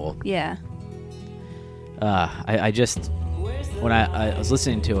 warble. Yeah. I just when I was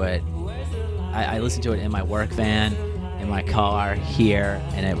listening to it, I listened to it in my work van, in my car here,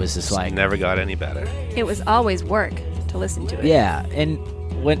 and it was just like Never got any better. It was always work to listen to it. yeah. And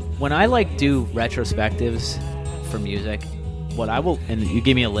when I like do retrospectives for music, what I will and you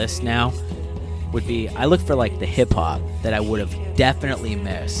give me a list now would be I look for like the hip hop that I would have definitely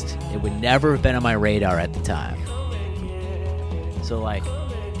missed. It would never have been on my radar at the time. So like.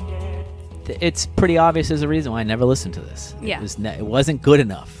 It's pretty obvious as a reason why I never listened to this. Yeah. It wasn't good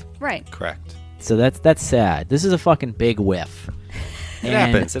enough. Right. Correct. So that's sad. This is a fucking big whiff. It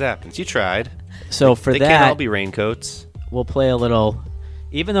happens. It happens. You tried. So for They can't all that, be raincoats. we'll play a little.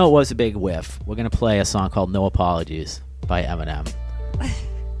 Even though it was a big whiff, we're gonna play a song called "No Apologies" by Eminem.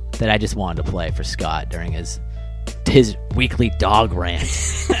 That I just wanted to play for Scott during his weekly dog rant.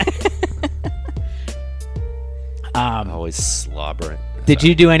 Always slobbering. Did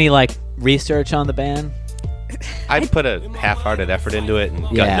you do any like research on the band? I put a half-hearted effort into it and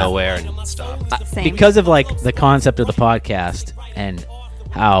Yeah. got nowhere and stopped. Same. Because of like the concept of the podcast and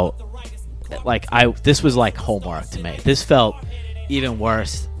how like this was like homework to me. This felt even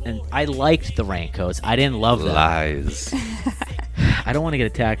worse, and I liked the Raincoats. I didn't love them. Lies. I don't want to get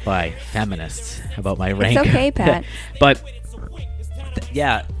attacked by feminists about my raincoat. okay, Pat. But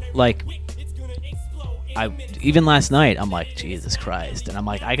yeah, like even last night I'm like, Jesus Christ, and I'm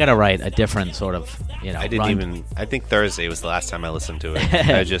like, I gotta write a different sort of I didn't run. even. I think Thursday was the last time I listened to it.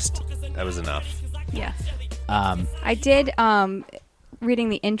 That was enough. Yeah. I did, reading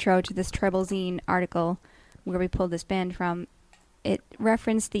the intro to this Treble Zine article where we pulled this band from, it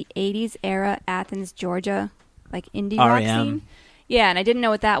referenced the 80s era Athens, Georgia, like indie rock scene. Yeah, and I didn't know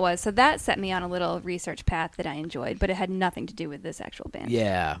what that was. So that set me on a little research path that I enjoyed, but it had nothing to do with this actual band.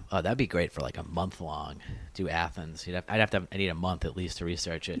 Yeah. Oh, that'd be great for like a month long. Do Athens. I need a month at least to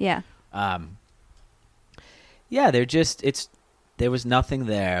research it. Yeah. Yeah, there was nothing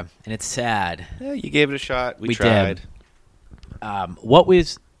there, and it's sad. Yeah, you gave it a shot. We tried. Did. What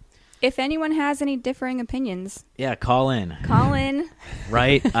was... If anyone has any differing opinions, Yeah, call in.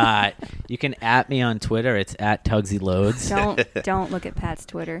 Right? You can @me on Twitter. It's @TugsyLoads. Don't look at Pat's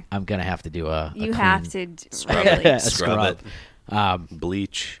Twitter. I'm going to have to do You have to Scrub really. it. scrub.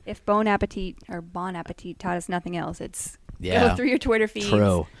 Bleach. If Bon Appetit taught us nothing else, it's Yeah. go through your Twitter feeds,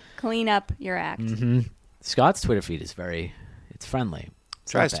 True. clean up your act. Mm-hmm. Scott's Twitter feed is it's friendly.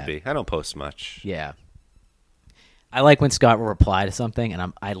 It's Tries not to bad. be. I don't post much. Yeah. I like when Scott will reply to something,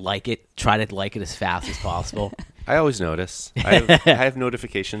 and I like it. Try to like it as fast as possible. I always notice. I have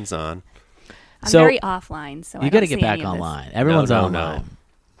notifications on. I'm So, very offline, so You got to get back online. Everyone's No. online.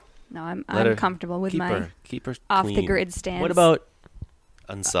 No, I'm Let her- comfortable with my keep her off clean, the grid stance. What about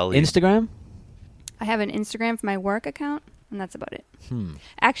unsullied. Instagram? I have an Instagram for my work account, and that's about it.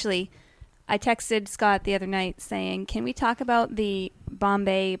 Actually, I texted Scott the other night saying, can we talk about the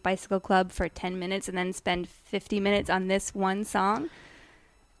Bombay Bicycle Club for 10 minutes and then spend 50 minutes on this one song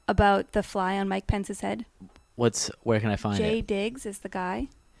about the fly on Mike Pence's head? Where can I find Jay it? Diggs is the guy.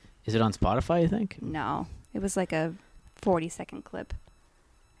 Is it on Spotify, you think? No, it was like a 40-second clip.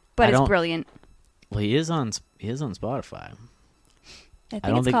 But I it's don't- brilliant. Well, he is on Spotify. I think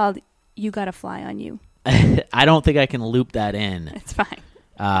don't it's think- called You Got a Fly on You. I don't think I can loop that in. It's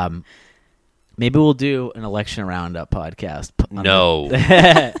fine. Maybe we'll do an election roundup podcast. No.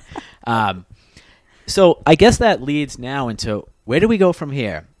 So I guess that leads now into where do we go from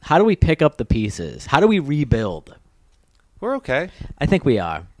here? How do we pick up the pieces? How do we rebuild? We're okay. I think we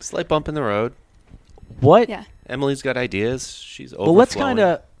are. Slight bump in the road. What? Yeah. Emily's got ideas. She's overflowing. Well, let's kind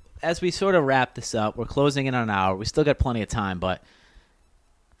of, as we sort of wrap this up, we're closing in on an hour. We still got plenty of time, but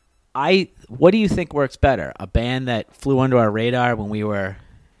what do you think works better? A band that flew under our radar when we were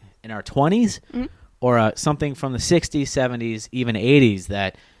in our 20s, or something from the 60s, 70s, even 80s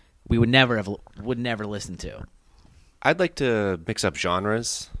that we would never listen to? I'd like to mix up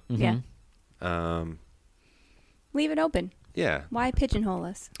genres. Yeah. Um, Leave it open. yeah. Why pigeonhole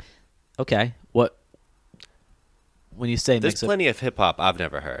us? Okay. When you say There's mix up, plenty of hip hop I've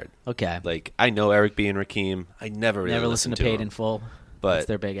never heard. okay, Like, I know Eric B. and Rakim. I never really never listened to them. Paid in Full. But That's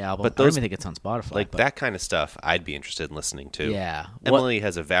their big album. but I don't those- even think it's on Spotify. Like but that kind of stuff I'd be interested in listening to. Yeah. Emily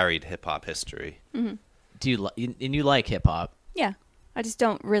has a varied hip hop history. Do you like hip hop? Yeah. I just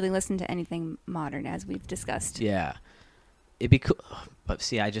don't really listen to anything modern, as we've discussed. Yeah. It'd be cool. But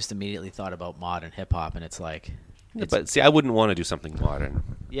see, I just immediately thought about modern hip hop, and it's like, But see, I wouldn't want to do something modern.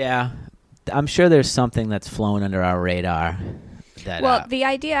 yeah, I'm sure there's something that's flown under our radar. That Well, the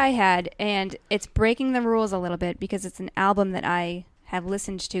idea I had, and it's breaking the rules a little bit because it's an album that I have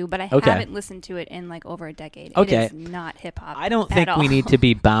listened to, but I Okay. haven't listened to it in like over a decade. Okay. It is not hip hop. I don't at think we all. need to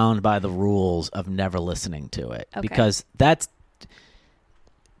be bound by the rules of never listening to it Okay. because that's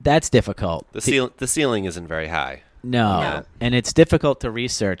difficult. The ceiling isn't very high. No. No. And it's difficult to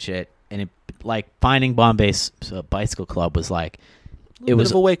research it, and like finding Bombay's Bicycle Club was like It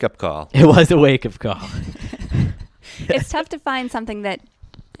was a wake up call. it was a wake up call. It's tough to find something that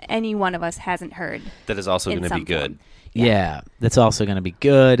any one of us hasn't heard. That is also in going to be some good. form. Yeah, that's also going to be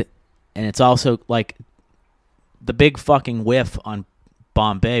good, and it's also like the big fucking whiff on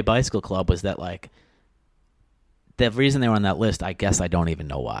Bombay Bicycle Club was that like the reason they were on that list. I guess I don't even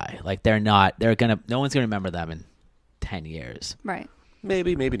know why. Like no one's gonna remember them in 10 years. Right.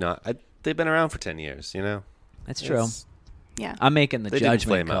 Maybe, maybe not. They've been around for 10 years, you know? That's true. It's- Yeah. I'm making the They didn't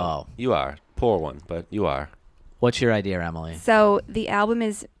judgment flame call. out. You are. Poor one, but you are. What's your idea, Emily? So the album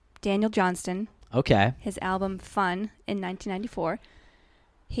is Daniel Johnston. Okay. His album Fun in 1994.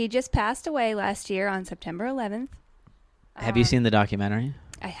 He just passed away last year on September 11th. Have you seen the documentary?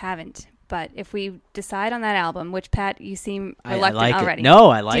 I haven't, but if we decide on that album, which Pat, you seem I reluctant like already. it. No,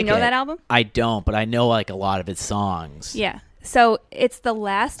 I like it. Do you know that album? I don't, but I know like a lot of its songs. Yeah. So it's the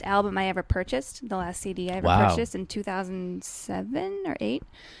last album I ever purchased, the last CD I ever Wow. purchased in 2007 or 8.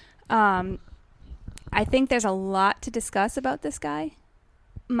 I think there's a lot to discuss about this guy.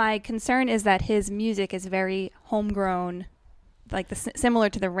 My concern is that his music is very homegrown, like similar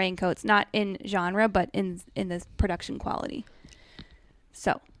to the Raincoats, not in genre, but in the production quality.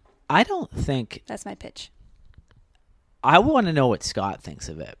 So I don't think that's my pitch. I want to know what Scott thinks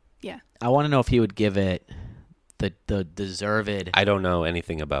of it. Yeah. I want to know if he would give it the deserved. I don't know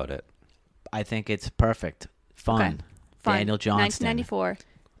anything about it. I think it's perfect. Fun. Okay. Fun. Daniel Johnston. 1994.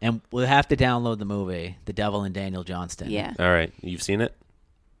 And we'll have to download the movie, The Devil and Daniel Johnston. Yeah. All right, you've seen it?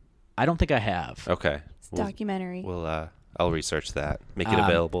 I don't think I have. Okay. It's a documentary. I'll reach that. Make it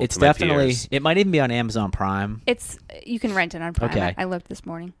available. It's to my definitely. peers. It might even be on Amazon Prime. You can rent it on Prime. Okay. I looked this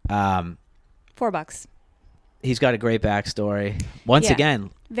morning. $4. He's got a great backstory. Once Yeah. again,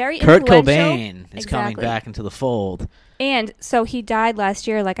 Very Kurt influential. Cobain is coming Exactly. back into the fold. And so he died last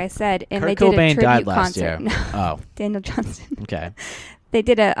year, like I said, and Kurt they did Cobain a tribute died last concert. year. No, Oh, Daniel Johnston. okay. They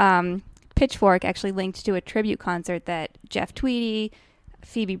did a Pitchfork actually linked to a tribute concert that Jeff Tweedy,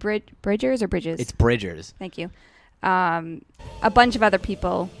 Phoebe Bridgers. It's Bridgers. Thank you. A bunch of other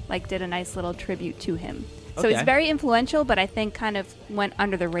people did a nice little tribute to him. So Okay. he's very influential, but I think kind of went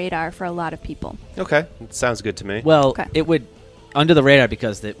under the radar for a lot of people. Okay, it sounds good to me. Well, Okay. it would under the radar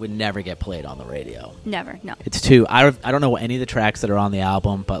because it would never get played on the radio. Never, no. It's too. I don't know any of the tracks that are on the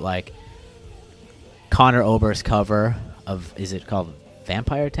album, but Conor Oberst's cover of, is it called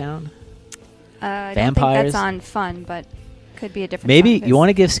Vampire Town? I don't Vampires? think that's on Fun, but could be a different. Maybe song. you want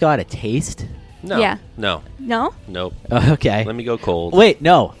to give Scott a taste. no. Yeah. No. No? Nope. Okay. Let me go cold. Wait,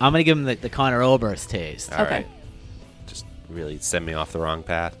 no. I'm gonna give him the Conor Oberst taste. All Okay. right. Just really send me off the wrong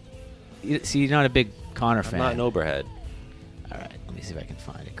path. See, you're not a big Conor I'm fan. not an Oberhead. All right, let me see if I can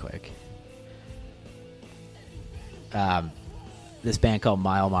find it quick. This band called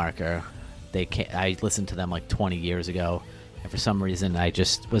Mile Marker, I listened to them 20 years ago, and for some reason I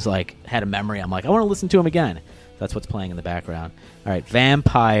just was had a memory. I'm I want to listen to them again. That's what's playing in the background. All right,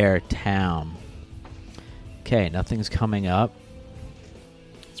 Vampire Town. Okay, nothing's coming up.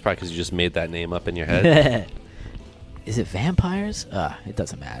 It's probably because you just made that name up in your head. Is it vampires? It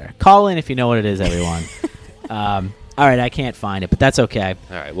doesn't matter. Call in if you know what it is, everyone. All right, I can't find it, but that's okay.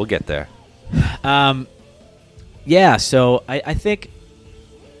 All right, we'll get there. Yeah, so I think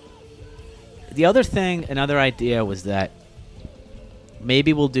the other thing, another idea was that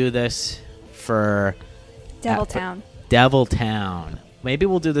maybe we'll do this for Devil Town. Devil Town. Maybe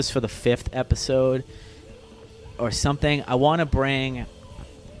we'll do this for the 5th episode or something. I want to bring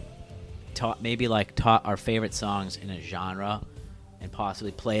maybe our favorite songs in a genre and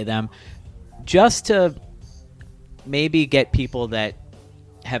possibly play them just to maybe get people that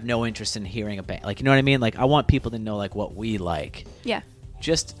have no interest in hearing a band. You know what I mean? I want people to know what we like. Yeah.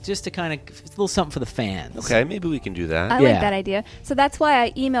 Just to kind of it's a little something for the fans. Okay, maybe we can do that. I Yeah. like that idea. So that's why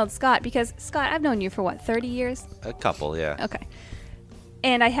I emailed Scott, because Scott, I've known you for 30 years? A couple, yeah. Okay.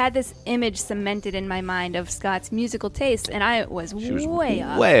 And I had this image cemented in my mind of Scott's musical tastes, and I was She was way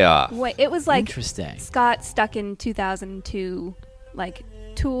off. way off. It was Interesting. Scott stuck in 2002,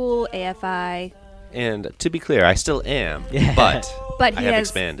 Tool, AFI. And to be clear, I still am, Yeah. but But I he have has,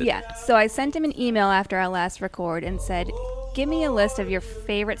 expanded. Yeah. So I sent him an email after our last record and said, give me a list of your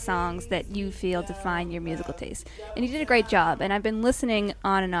favorite songs that you feel define your musical taste. And he did a great job, and I've been listening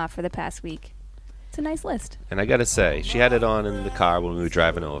on and off for the past week. It's a nice list. And I got to say, she had it on in the car when we were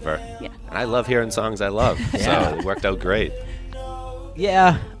driving over. Yeah. And I love hearing songs I love, so it worked out great.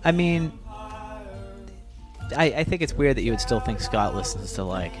 Yeah, I mean, I think it's weird that you would still think Scott listens to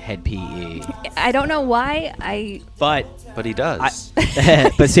Head PE, I don't know why. but But he does.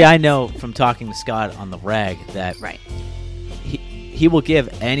 but see, I know from talking to Scott on the reg that Right. he will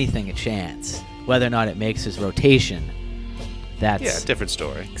give anything a chance, whether or not it makes his rotation. That's Yeah, different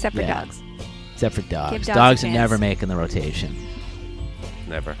story. Except for Yeah. dogs. except for dogs. Give dogs a Dogs are chance. never making the rotation.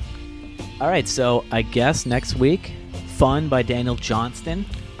 Never. All right, so I guess next week, Fun by Daniel Johnston.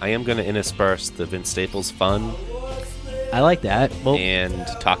 I am going to intersperse the Vince Staples fun I like that. Well, and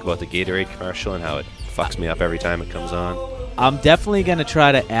talk about the Gatorade commercial and how it fucks me up every time it comes on. I'm definitely going to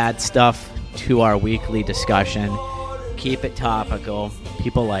try to add stuff to our weekly discussion. Keep it topical.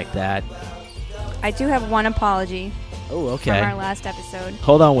 People like that. I do have one apology Oh, from okay. our last episode.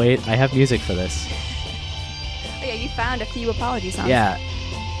 Hold on, wait. I have music for this. Oh, yeah, you found a few apology songs. Yeah.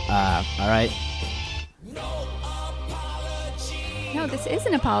 All right. No, this is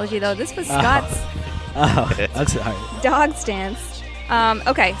an apology, though. This was Scott's Oh, I'm sorry. dog stance.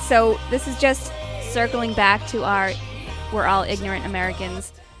 Okay, so this is just circling back to our We're All Ignorant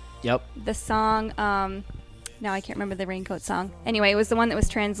Americans. Yep. The song, now I can't remember the Raincoat song. Anyway, it was the one that was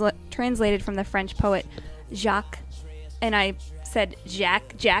translated from the French poet Jacques. And I said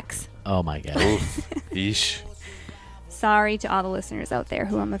Jacques. Oh, my God. Oof. Yeesh. Sorry to all the listeners out there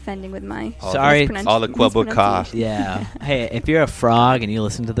who I'm offending with my Sorry. All the Quebec mispronunciation. Yeah. Hey, if you're a frog and you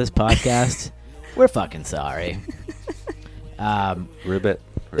listen to this podcast, we're fucking sorry. Ribbit.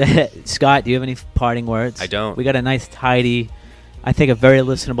 Scott, do you have any parting words? I don't. We got a nice, tidy, I think a very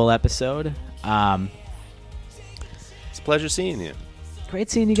listenable episode. It's a pleasure seeing you.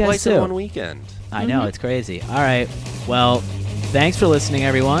 Great seeing you guys Twice too. in one weekend. I know, it's crazy. All right. Well, thanks for listening,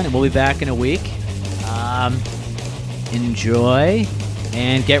 everyone, and we'll be back in a week. Enjoy,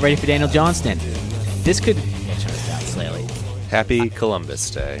 and get ready for Daniel Johnston. This could... We'll turn this down slightly. Happy Columbus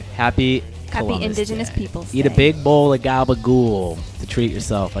Day. Happy Columbus Indigenous Day. Peoples Eat a Day. big bowl of gabagool to treat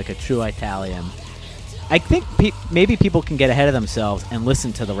yourself like a true Italian. I think maybe people can get ahead of themselves and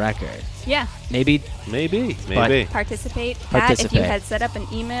listen to the record. Yeah. Maybe. Participate. Pat, if you had set up an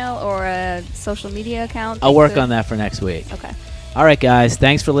email or a social media account. I'll work on that for next week. Okay. All right, guys.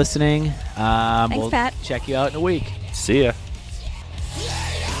 Thanks for listening. Thanks, we'll Pat. check you out in a week. See ya.